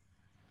brings?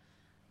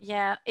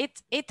 Yeah,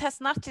 it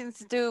has nothing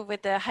to do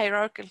with the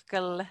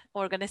hierarchical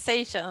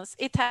organizations.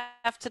 It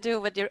has to do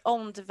with your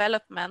own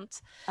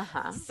development.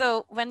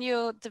 So when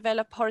you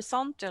develop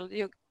horizontal,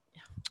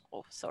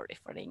 sorry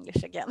for the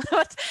English again,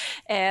 but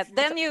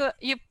then you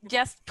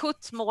just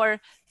put more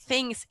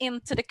things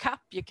into the cup,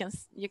 you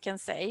can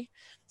say.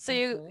 So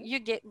you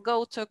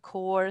go to a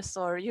course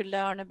or you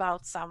learn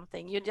about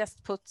something, you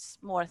just put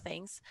more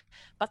things.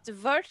 But the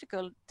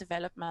vertical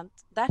development,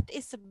 that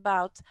is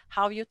about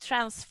how you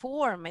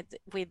transform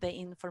it with the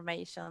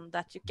information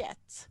that you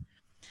get.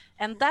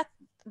 And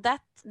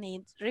that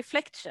needs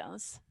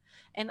reflections.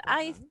 And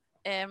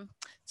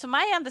to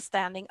my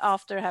understanding,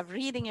 after have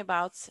reading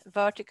about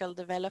vertical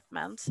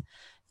development,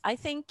 I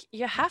think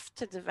you have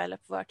to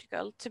develop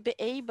vertical to be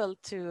able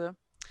to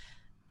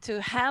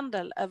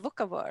handle a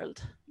VUCA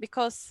world,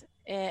 because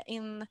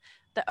in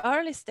the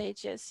early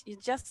stages you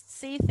just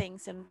see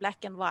things in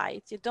black and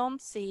white. You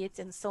don't see it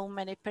in so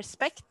many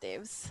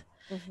perspectives.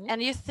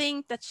 And you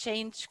think that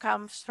change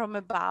comes from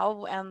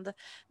above and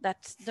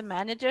that the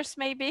managers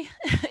maybe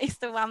is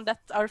the one that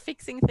are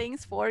fixing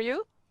things for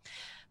you.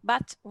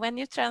 But when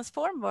you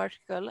transform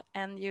vertical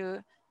and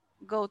you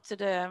go to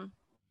the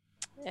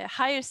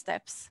higher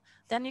steps,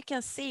 then you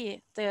can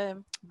see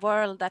the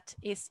world that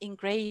is in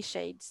gray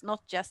shades,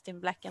 not just in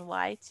black and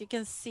white. You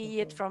can see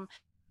it from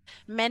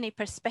many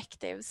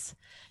perspectives.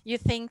 You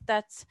think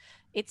that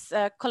it's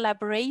a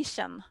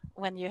collaboration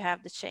when you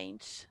have the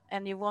change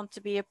and you want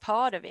to be a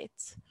part of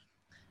it.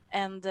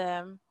 And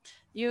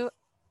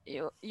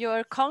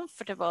you're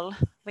comfortable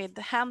with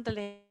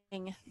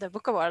handling the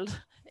VUCA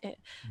world.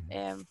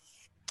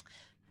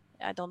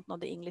 I don't know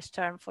the English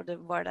term for the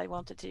word I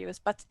wanted to use,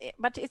 but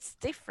it's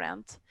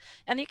different.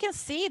 And you can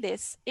see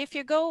this if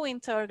you go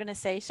into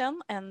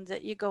organization and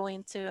you go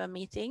into a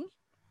meeting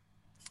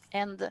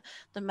and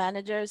the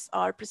managers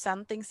are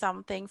presenting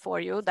something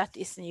for you that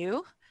is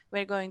new.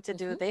 We're going to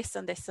do this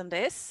and this and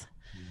this.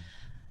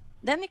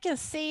 Then you can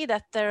see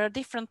that there are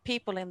different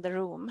people in the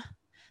room.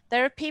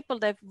 There are people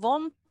that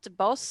want the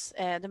boss,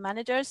 the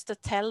managers, to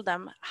tell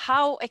them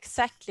how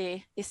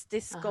exactly is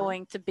this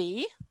going to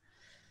be.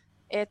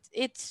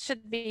 It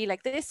should be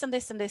like this and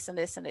this and this and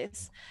this and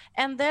this.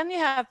 And then you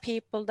have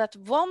people that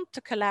want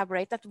to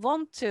collaborate, that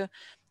want to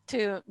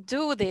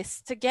do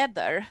this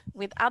together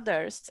with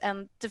others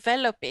and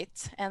develop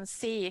it and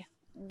see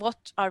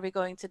what are we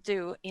going to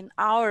do in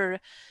our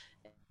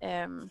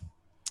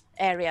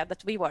area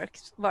that we work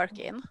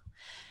in.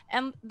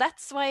 And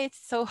that's why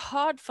it's so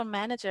hard for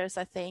managers,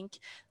 I think.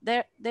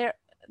 The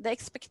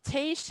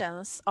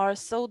expectations are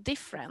so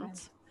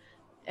different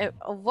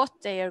of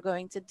what they are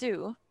going to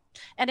do.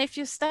 And if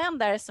you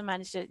stand there as a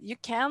manager, you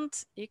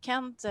can't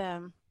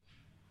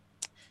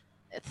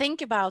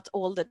think about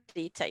all the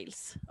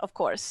details, of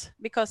course,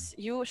 because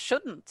you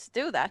shouldn't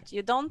do that.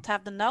 You don't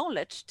have the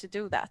knowledge to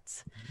do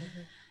that.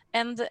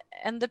 And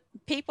the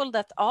people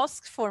that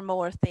ask for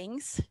more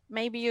things,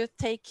 maybe you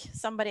take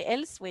somebody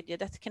else with you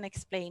that can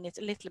explain it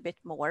a little bit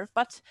more,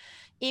 but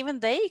even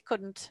they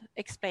couldn't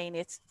explain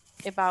it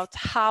about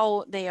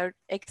how they are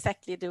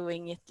exactly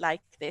doing it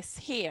like this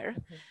here.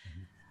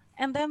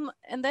 And then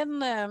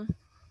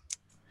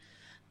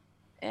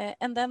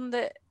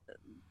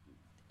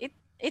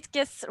it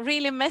gets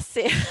really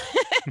messy,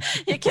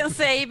 you can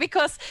say,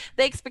 because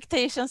the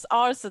expectations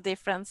are so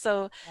different.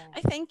 So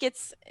I think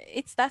it's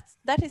that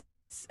is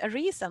a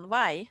reason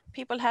why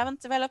people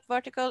haven't developed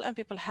vertical and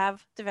people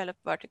have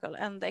developed vertical,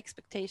 and the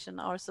expectations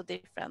are so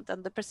different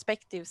and the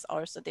perspectives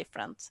are so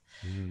different.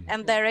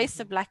 And there is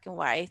a black and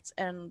white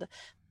and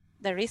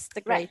there is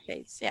the gray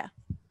shades.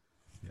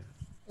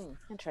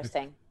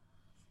 Interesting.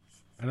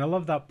 And I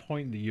love that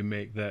point that you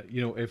make, that, you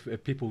know, if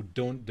people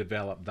don't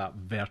develop that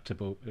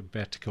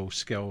vertical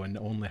skill and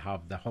only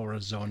have the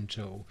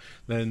horizontal,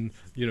 then,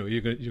 you know,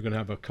 you're going to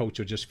have a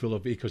culture just full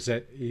of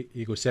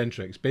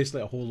egocentrics,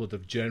 basically a whole lot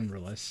of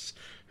generalists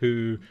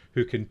who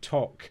can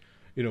talk,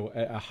 you know,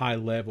 at a high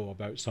level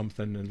about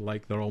something and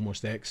like they're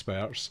almost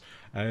experts,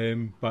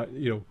 but,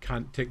 you know,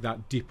 can't take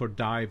that deeper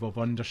dive of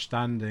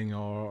understanding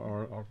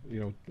or you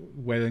know,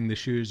 wearing the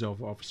shoes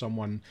of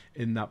someone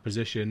in that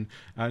position.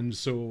 And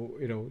so,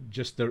 you know,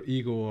 just their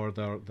ego or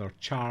their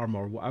charm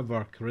or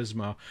whatever,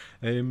 charisma,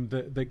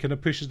 that kind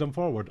of pushes them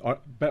forward,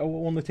 but it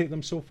will only take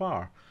them so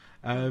far.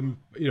 You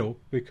know,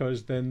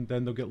 because then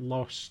they'll get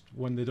lost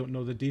when they don't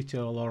know the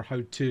detail or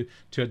how to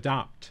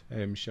adapt,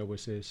 shall we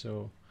say.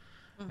 So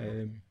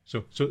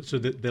so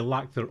they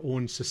lack their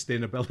own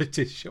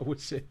sustainability, shall we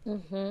say.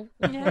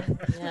 Yeah.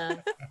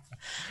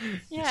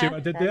 See what I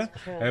did there?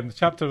 The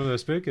chapter of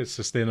this book is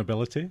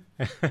sustainability.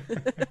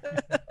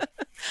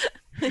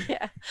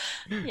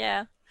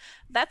 Yeah.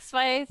 That's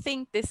why I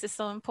think this is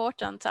so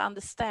important to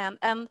understand,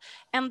 and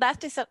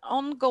that is an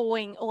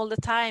ongoing all the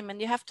time,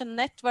 and you have to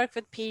network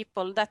with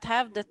people that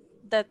have the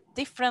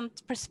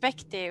different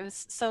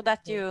perspectives so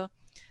that you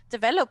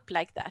develop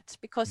like that,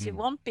 because you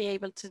won't be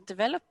able to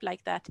develop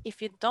like that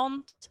if you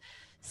don't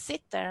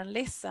sit there and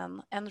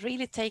listen and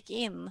really take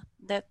in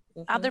the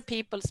other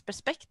people's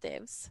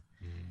perspectives.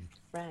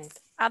 Right.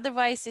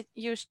 Otherwise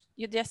you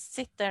just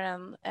sit there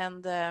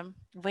and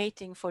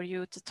waiting for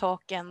you to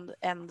talk and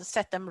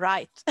set them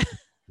right.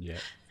 Yeah.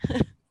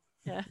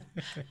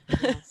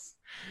 Yes.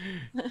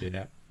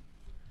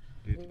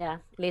 Yeah.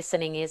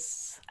 Listening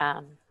is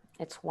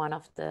it's one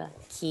of the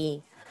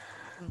key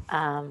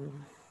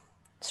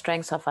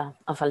strengths of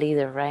a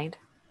leader, right?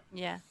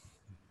 Yeah.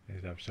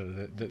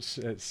 Absolutely.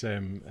 It's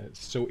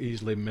so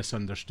easily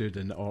misunderstood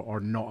and or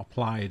not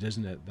applied,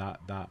 isn't it?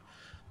 That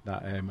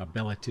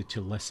ability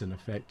to listen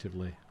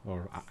effectively,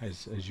 or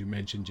as you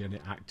mentioned, Jenny,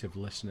 active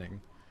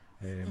listening.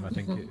 I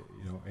think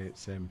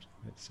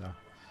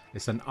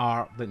it's an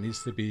art that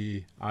needs to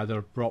be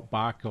either brought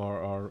back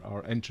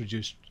or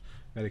introduced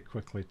very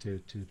quickly to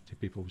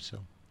people. So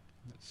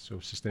it's so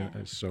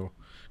it's so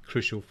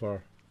crucial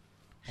for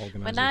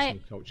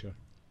organizational culture?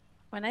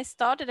 When I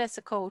started as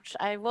a coach,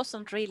 I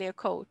wasn't really a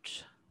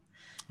coach,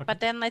 Okay. but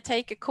then I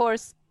take a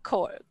course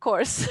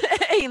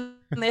in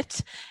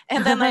it,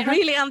 and then I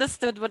really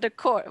understood what a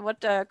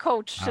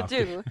coach should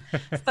do.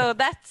 So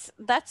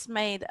that's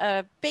made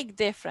a big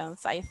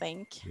difference, I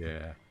think.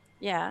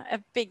 Yeah, a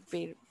big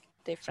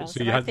difference.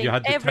 So you had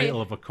the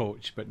title of a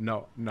coach, but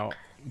not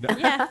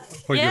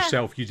for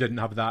yourself. You didn't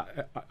have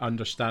that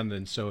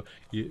understanding. So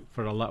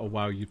for a little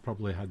while, you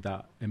probably had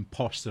that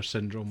imposter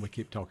syndrome we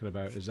keep talking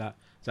about. Is that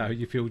how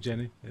you feel,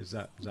 Jenny? Is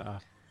that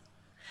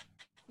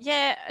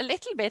Yeah, a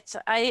little bit.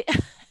 I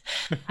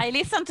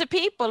listen to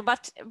people,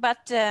 but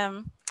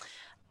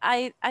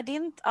I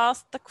didn't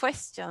ask the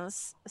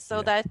questions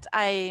so that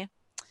I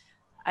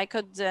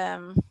could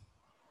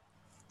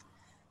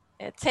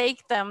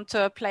take them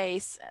to a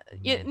place.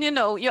 You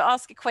know, you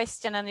ask a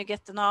question and you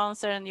get an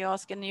answer, and you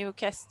ask a new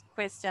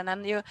question,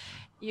 and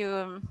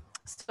you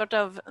sort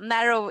of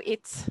narrow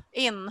it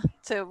in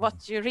to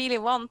what you really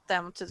want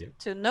them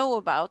to know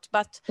about.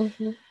 But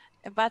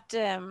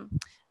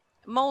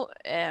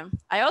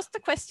I asked the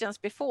questions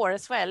before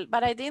as well,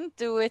 but I didn't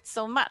do it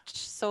so much.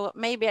 So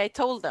maybe I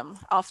told them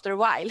after a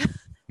while,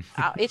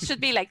 it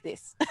should be like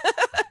this.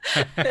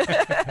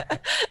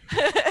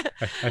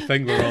 I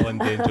think we're all in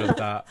danger of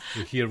that.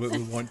 We hear what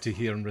we want to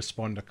hear and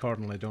respond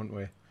accordingly, don't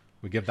we?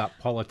 We give that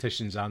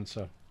politician's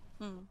answer.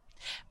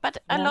 But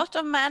a lot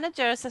of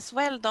managers as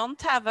well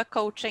don't have a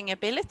coaching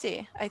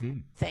ability, I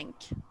think.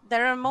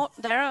 There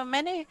are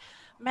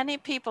many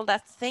people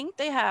that think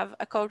they have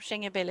a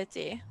coaching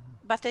ability,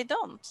 but they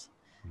don't.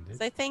 Indeed.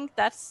 So I think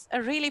that's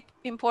a really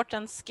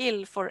important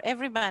skill for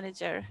every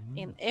manager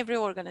in every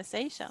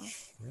organization.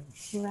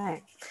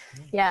 Right.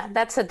 Yeah,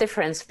 that's a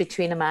difference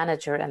between a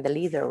manager and the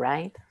leader,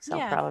 right? So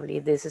probably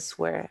this is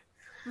where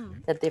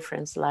the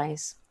difference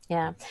lies.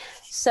 Yeah.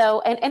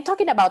 So, and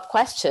talking about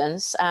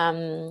questions,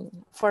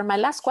 for my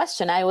last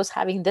question, I was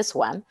having this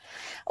one.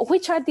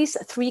 Which are these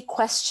 3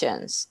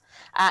 questions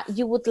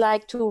you would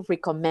like to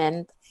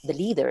recommend the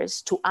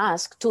leaders to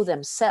ask to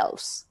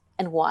themselves,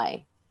 and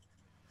why?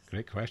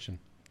 Great question.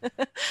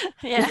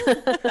 Yeah.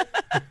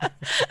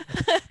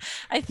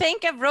 I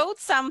think I wrote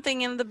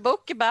something in the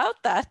book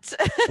about that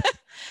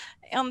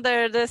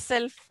under the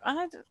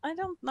I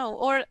don't know,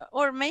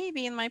 or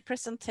maybe in my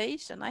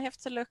presentation. I have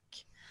to look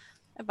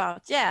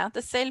about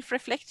the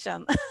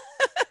self-reflection.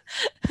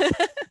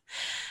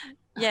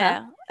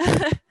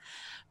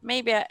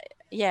 Maybe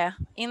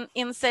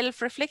in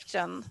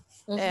self-reflection.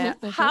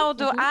 How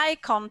do I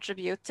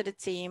contribute to the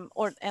team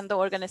and the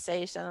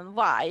organization, and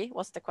why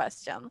was the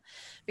question?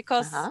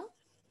 Because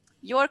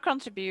your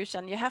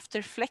contribution, you have to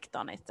reflect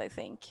on it, I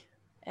think.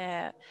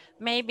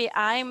 Maybe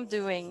I'm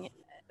doing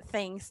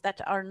things that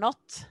are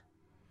not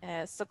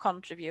so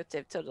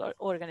contributive to the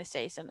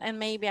organization, and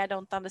maybe I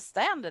don't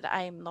understand that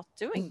I'm not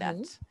doing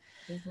that.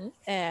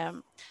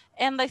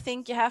 And I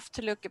think you have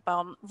to look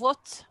upon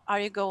what are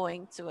you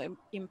going to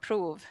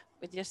improve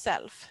with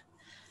yourself.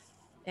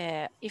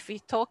 If we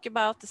talk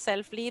about the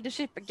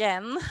self-leadership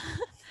again,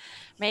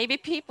 maybe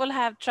people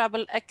have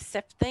trouble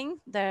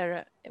accepting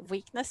their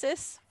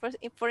weaknesses,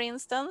 for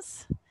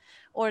instance,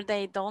 or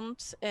they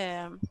don't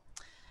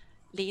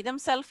lead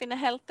themselves in a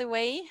healthy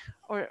way,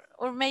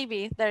 or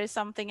maybe there is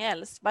something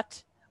else.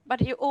 But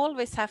you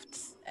always have to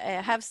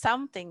have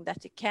something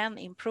that you can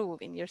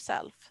improve in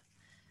yourself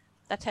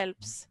that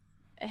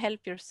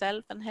help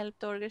yourself and help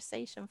the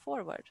organization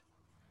forward.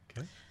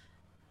 Okay.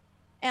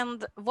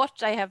 And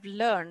what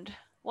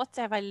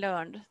have I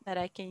learned that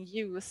I can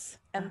use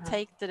and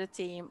take to the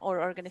team or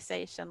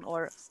organization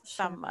or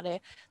somebody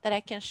that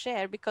I can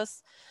share?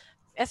 Because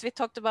as we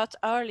talked about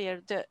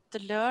earlier, the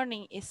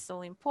learning is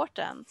so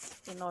important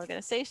in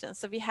organizations.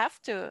 So we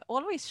have to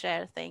always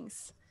share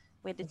things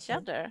with each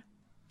other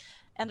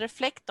and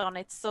reflect on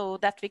it so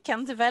that we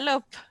can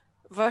develop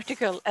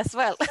vertical as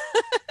well.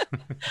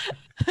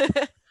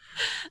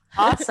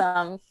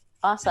 Awesome.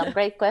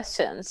 Great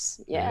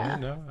questions. Yeah.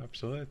 No,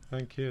 absolutely.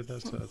 Thank you.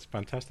 That's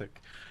fantastic.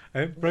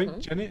 Right,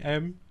 Jenny.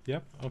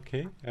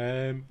 Okay.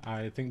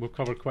 I think we've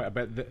covered quite a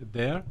bit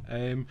there.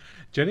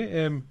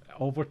 Jenny,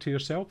 over to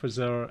yourself. Is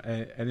there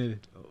any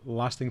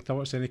lasting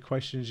thoughts? Any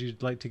questions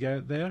you'd like to get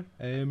out there?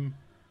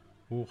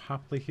 We'll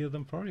happily hear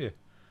them for you.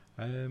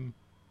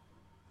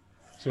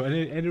 So,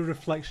 any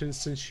reflections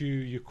since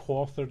you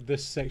co-authored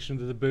this section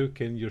of the book,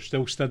 and you're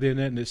still studying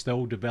it, and it's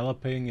still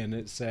developing, and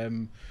it's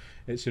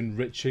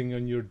enriching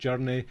on your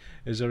journey?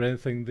 Is there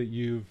anything that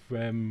you've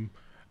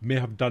may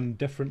have done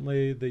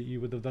differently that you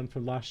would have done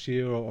from last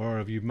year, or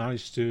have you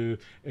managed to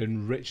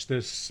enrich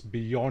this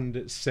beyond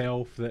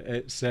itself, that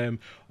it's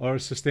or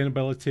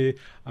sustainability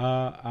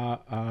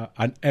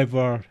an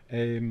ever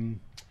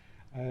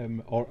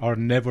or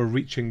never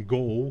reaching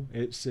goal?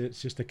 It's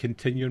just a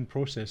continuing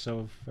process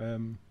of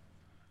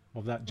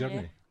that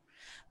journey.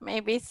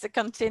 Maybe it's a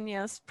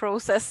continuous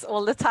process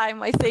all the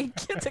time, I think,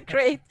 to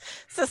create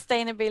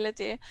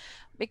sustainability.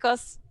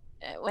 Because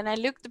when I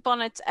looked upon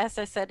it, as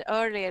I said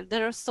earlier,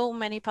 there are so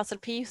many puzzle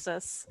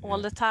pieces all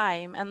the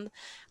time. And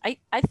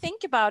I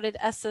think about it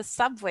as a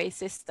subway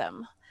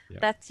system.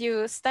 that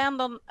you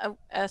stand on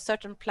a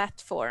certain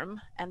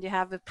platform and you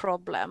have a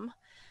problem,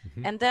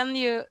 and then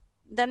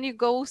you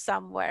go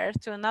somewhere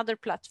to another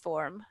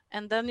platform,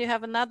 and then you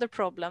have another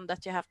problem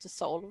that you have to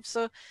solve.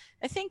 So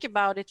I think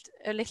about it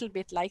a little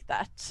bit like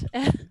that.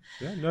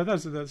 Yeah, no,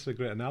 that's a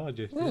great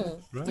analogy.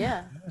 Right.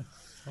 Yeah.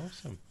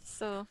 Awesome.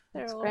 So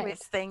there That's are great. always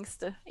things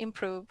to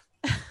improve,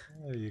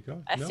 There you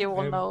go. as you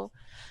all know.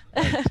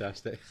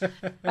 Fantastic.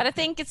 But I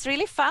think it's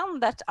really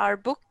fun that our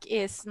book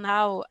is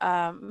now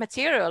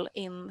material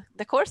in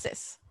the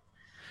courses,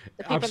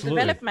 the people Absolutely.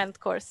 development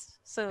course.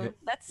 So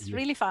that's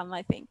really fun,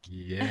 I think.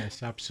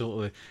 Yes,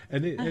 absolutely.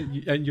 And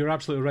and you're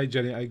absolutely right,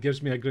 Jenny. It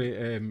gives me a great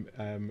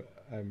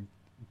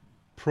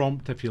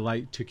prompt, if you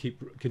like, to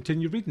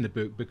continue reading the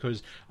book,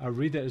 because I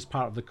read it as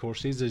part of the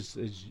courses. As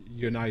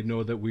you and I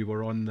know that we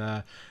were on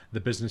the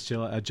Business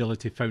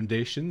Agility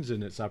Foundations,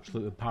 and it's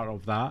absolutely part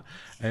of that.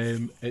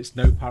 It's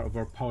now part of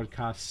our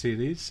podcast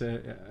series.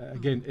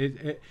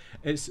 Again,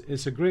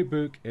 it's a great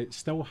book. It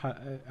still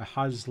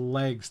has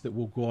legs that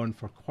will go on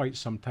for quite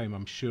some time.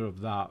 I'm sure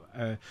of that,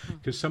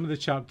 because some of the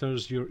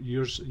chapters,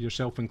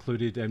 yourself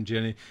included,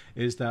 Jenny,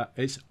 is that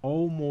it's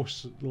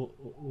almost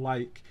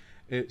like.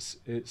 It's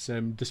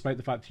despite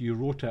the fact that you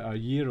wrote it a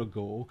year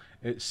ago,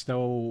 it's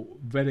still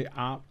very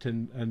apt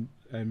and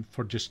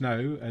for just now,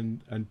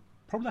 and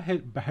probably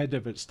ahead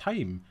of its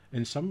time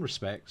in some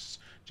respects.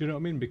 Do you know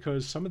what I mean?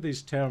 Because some of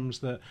these terms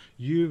that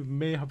you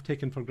may have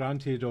taken for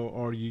granted,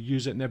 or you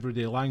use it in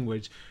everyday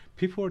language,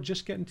 people are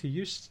just getting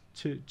used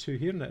to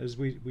hearing it. As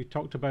we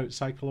talked about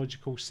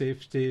psychological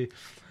safety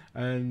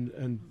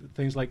and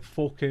things like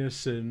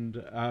focus and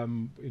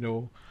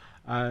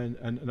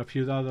and a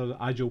few other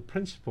agile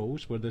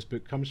principles, where this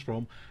book comes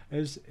from,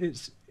 it's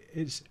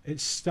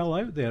still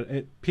out there.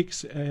 It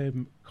piques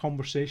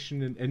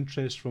conversation and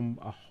interest from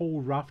a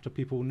whole raft of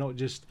people, not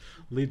just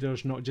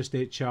leaders, not just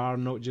HR,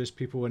 not just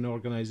people in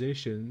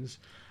organizations,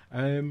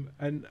 and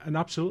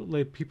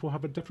absolutely people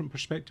have a different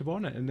perspective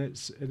on it, and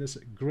it's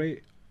a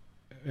great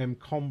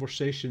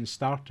conversation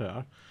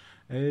starter.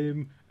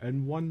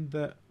 And one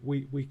that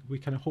we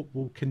kind of hope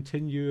will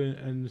continue,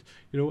 and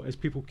as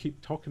people keep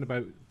talking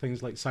about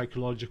things like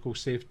psychological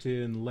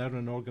safety and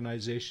learning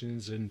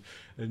organizations and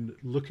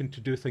looking to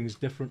do things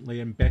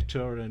differently and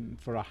better and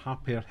for a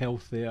happier,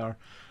 healthier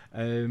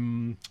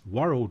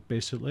world,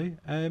 basically.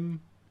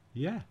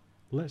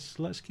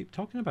 Let's keep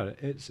talking about it.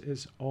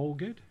 It's all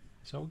good.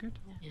 It's all good.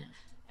 Yeah.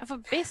 And for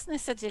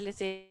business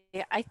agility,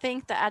 I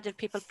think the Agile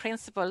People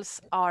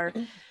principles are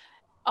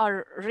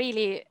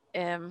really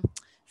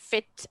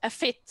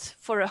fit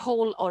for a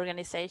whole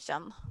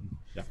organization.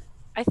 Yeah.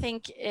 I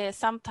think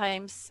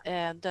sometimes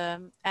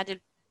the Agile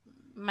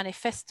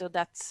manifesto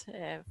that's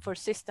for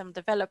system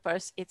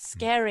developers, it's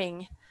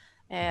scaring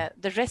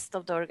the rest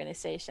of the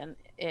organization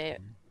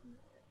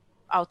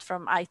out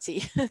from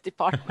IT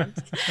department.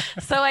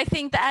 So I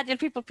think the Agile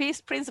People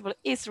principle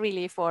is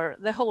really for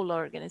the whole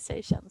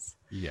organizations.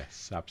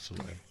 Yes,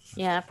 absolutely.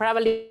 Yeah,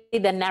 probably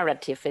the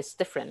narrative is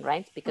different,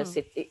 right? Because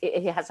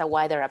it has a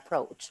wider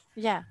approach.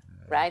 Yeah.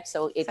 Right.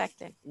 So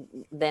exactly.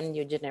 Then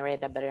you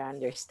generate a better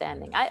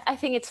understanding. I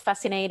think it's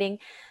fascinating,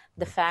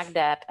 the fact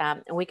that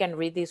we can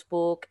read this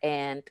book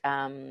and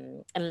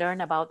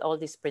learn about all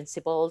these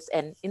principles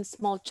and in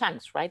small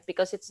chunks, right?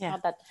 Because it's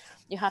not that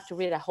you have to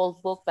read a whole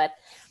book, but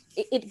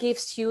it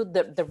gives you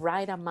the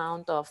right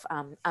amount of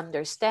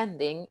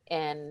understanding.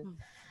 And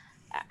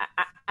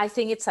I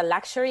think it's a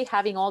luxury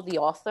having all the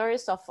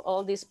authors of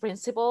all these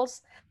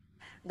principles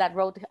that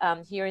wrote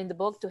here in the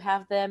book, to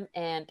have them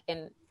and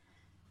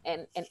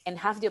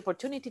have the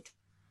opportunity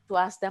to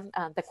ask them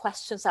the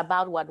questions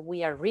about what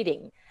we are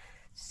reading.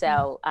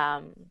 So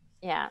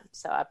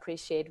so I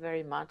appreciate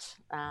very much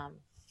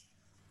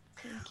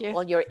Thank you.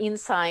 all your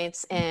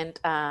insights and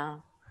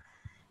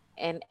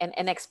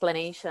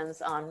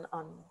explanations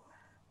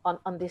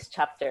on this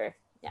chapter.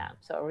 Yeah,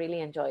 so I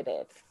really enjoyed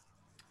it.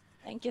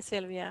 Thank you,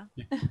 Sylvia.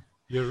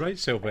 You're right,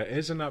 Sylvia. It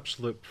is an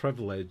absolute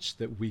privilege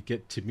that we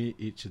get to meet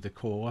each of the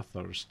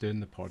co-authors doing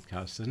the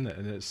podcast, isn't it?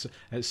 And it's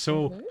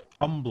so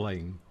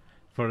humbling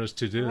for us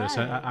to do this.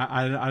 And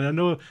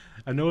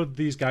I know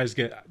these guys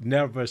get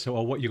nervous.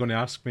 Oh, what are you going to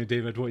ask me,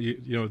 David? What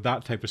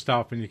that type of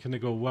stuff, and you kind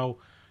of go, well,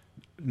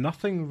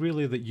 nothing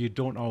really that you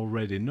don't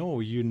already know.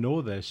 You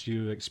know this.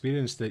 You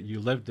experienced it. You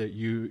lived it.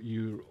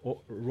 You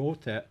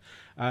wrote it,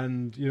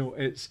 and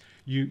it's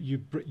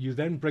you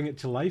then bring it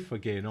to life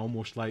again,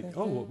 almost like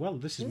oh well,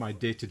 this is my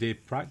day-to-day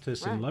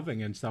practice and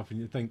living and stuff. And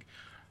you think,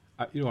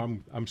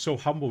 I'm so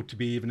humbled to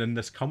be even in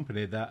this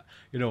company that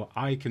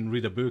I can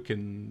read a book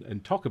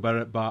and talk about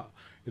it, but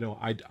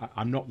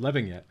I'm not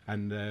living it,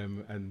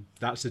 and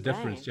that's the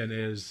difference, Jenny,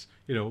 is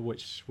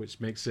which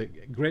makes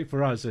it great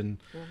for us. And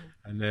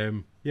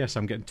yes,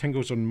 I'm getting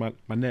tingles on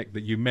my neck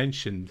that you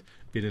mentioned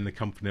being in the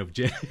company of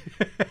Jenny.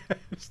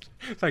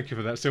 Thank you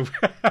for that,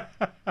 Sylvia.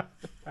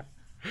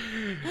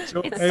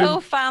 It's so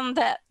fun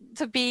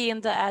to be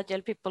in the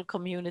Agile People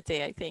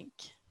community, I think.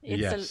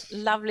 It's a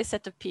lovely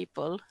set of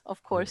people.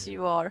 Of course,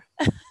 you are.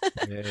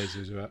 Yes,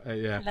 as well.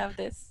 Yeah. I love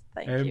this.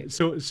 Thank you.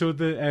 So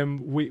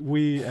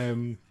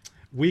the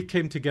we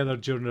came together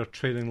during our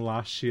training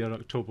last year,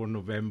 October,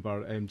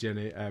 November,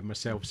 Jenny,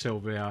 myself,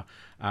 Sylvia,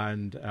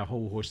 and a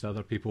whole host of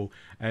other people.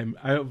 Out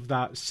of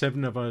that,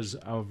 7 of us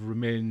have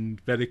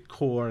remained very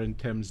core in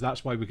terms,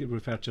 that's why we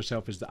refer to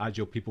ourselves as the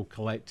Agile People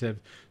Collective.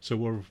 So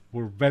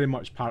we're very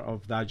much part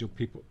of the Agile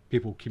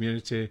People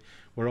community.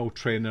 We're all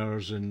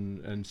trainers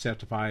and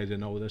certified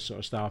and all this sort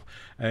of stuff.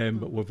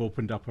 But we've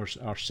opened up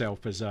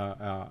ourselves as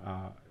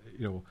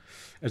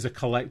as a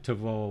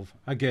collective of,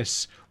 I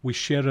guess, we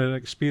share our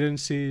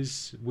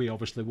experiences. We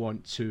obviously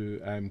want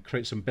to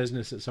create some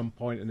business at some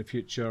point in the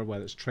future,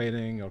 whether it's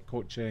training or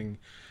coaching.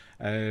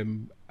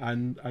 And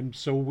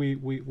so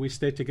we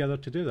stay together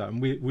to do that,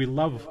 and we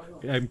love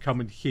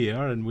coming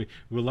here, and we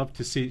love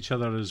to see each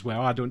other as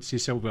well. I don't see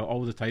Sylvia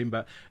all the time,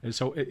 but it's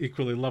so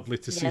equally lovely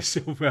to see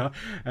Sylvia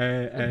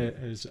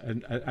and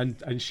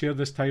share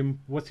this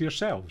time with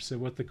yourselves,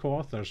 with the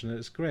co-authors, and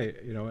it's great.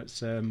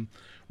 It's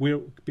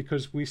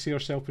because we see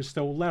ourselves as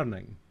still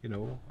learning,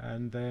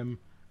 and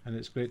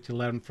it's great to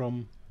learn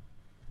from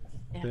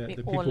the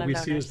people we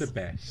see as the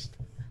best.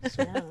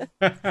 So.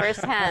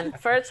 First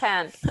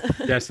hand.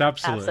 Yes,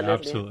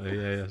 absolutely.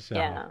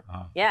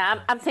 Yeah.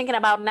 I'm thinking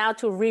about now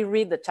to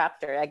reread the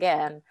chapter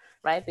again,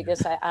 right?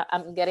 Because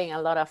I'm getting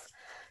a lot of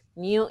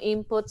new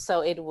input,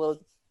 so it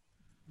will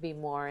be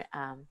more.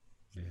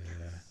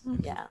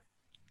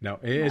 No,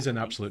 it is an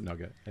absolute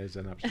nugget.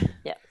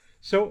 Yeah.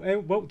 So,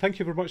 thank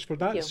you very much for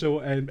that. So,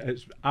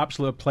 it's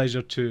absolute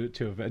pleasure to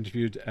have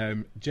interviewed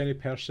Jenny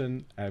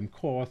Persson,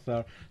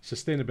 co-author,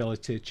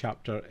 Sustainability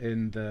Chapter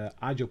in the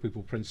Agile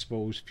People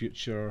Principles,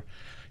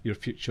 your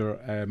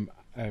future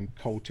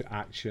call to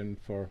action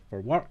for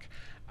work.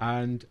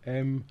 And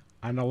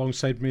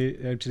alongside me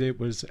today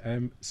was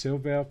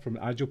Sylvia from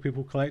Agile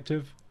People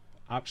Collective.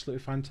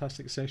 Absolutely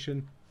fantastic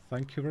session.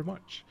 Thank you very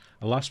much.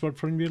 A last word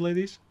from you,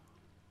 ladies?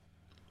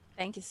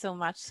 Thank you so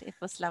much. It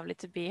was lovely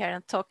to be here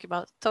and talk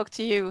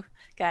to you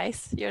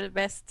guys. You're the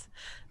best.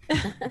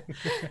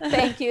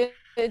 Thank you,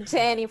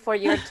 Jenny, for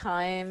your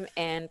time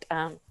and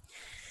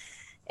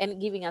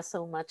giving us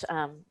so much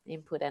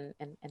input and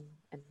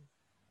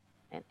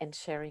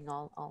sharing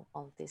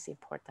all this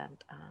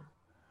important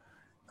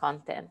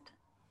content.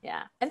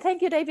 Yeah, and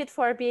thank you, David,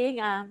 for being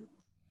a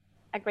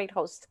great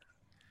host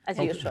as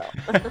usual.